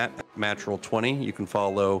follow Matt, Mattrel20. You can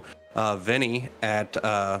follow Vinny at,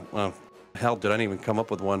 well, hell, did I even come up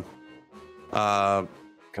with one?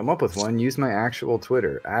 Come up with one. Use my actual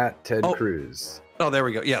Twitter at Ted Cruz. Oh, there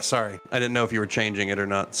we go. Yeah, sorry. I didn't know if you were changing it or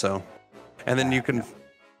not. So, and then you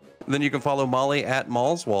can follow Molly at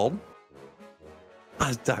Malswald.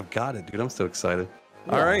 I've got it, dude. I'm so excited.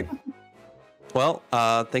 Yeah. All right. Well,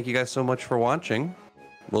 thank you guys so much for watching.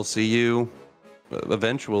 We'll see you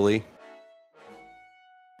eventually.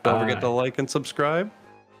 Don't forget to like and subscribe.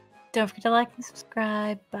 Don't forget to like and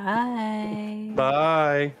subscribe. Bye.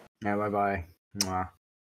 Bye. Yeah, bye-bye. Mwah.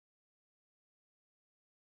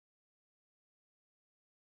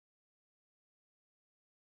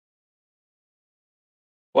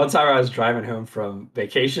 One time I was driving home from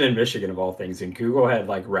vacation in Michigan, of all things, and Google had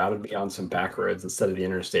like routed me on some back roads instead of the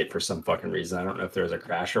interstate for some fucking reason. I don't know if there was a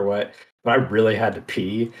crash or what, but I really had to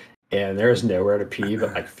pee, and there was nowhere to pee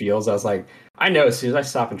but like fields. I was like, I know as soon as I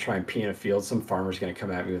stop and try and pee in a field, some farmer's going to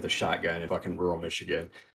come at me with a shotgun in fucking rural Michigan.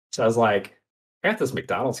 So I was like, I got this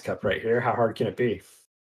McDonald's cup right here. How hard can it be?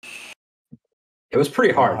 It was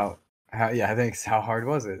pretty hard. Wow. I think how hard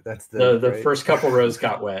was it? That's the first couple rows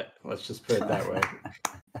got wet. Let's just put it that way.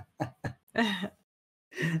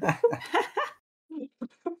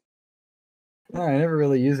 No, I never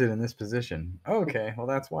really use it in this position. Okay, well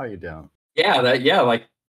that's why you don't. Yeah, like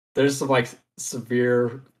there's some like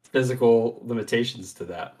severe physical limitations to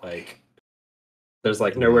that. Like there's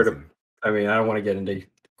like nowhere to. I mean, I don't want to get into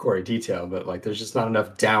gory detail, but like there's just not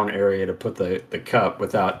enough down area to put the cup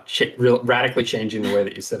without radically changing the way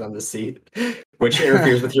that you sit on the seat, which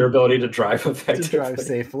interferes with your ability to drive effectively. To drive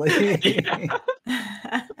safely.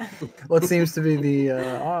 What seems to be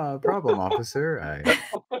the problem, officer?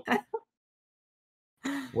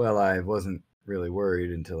 Well, I wasn't really worried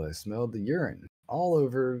until I smelled the urine all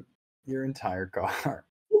over your entire car.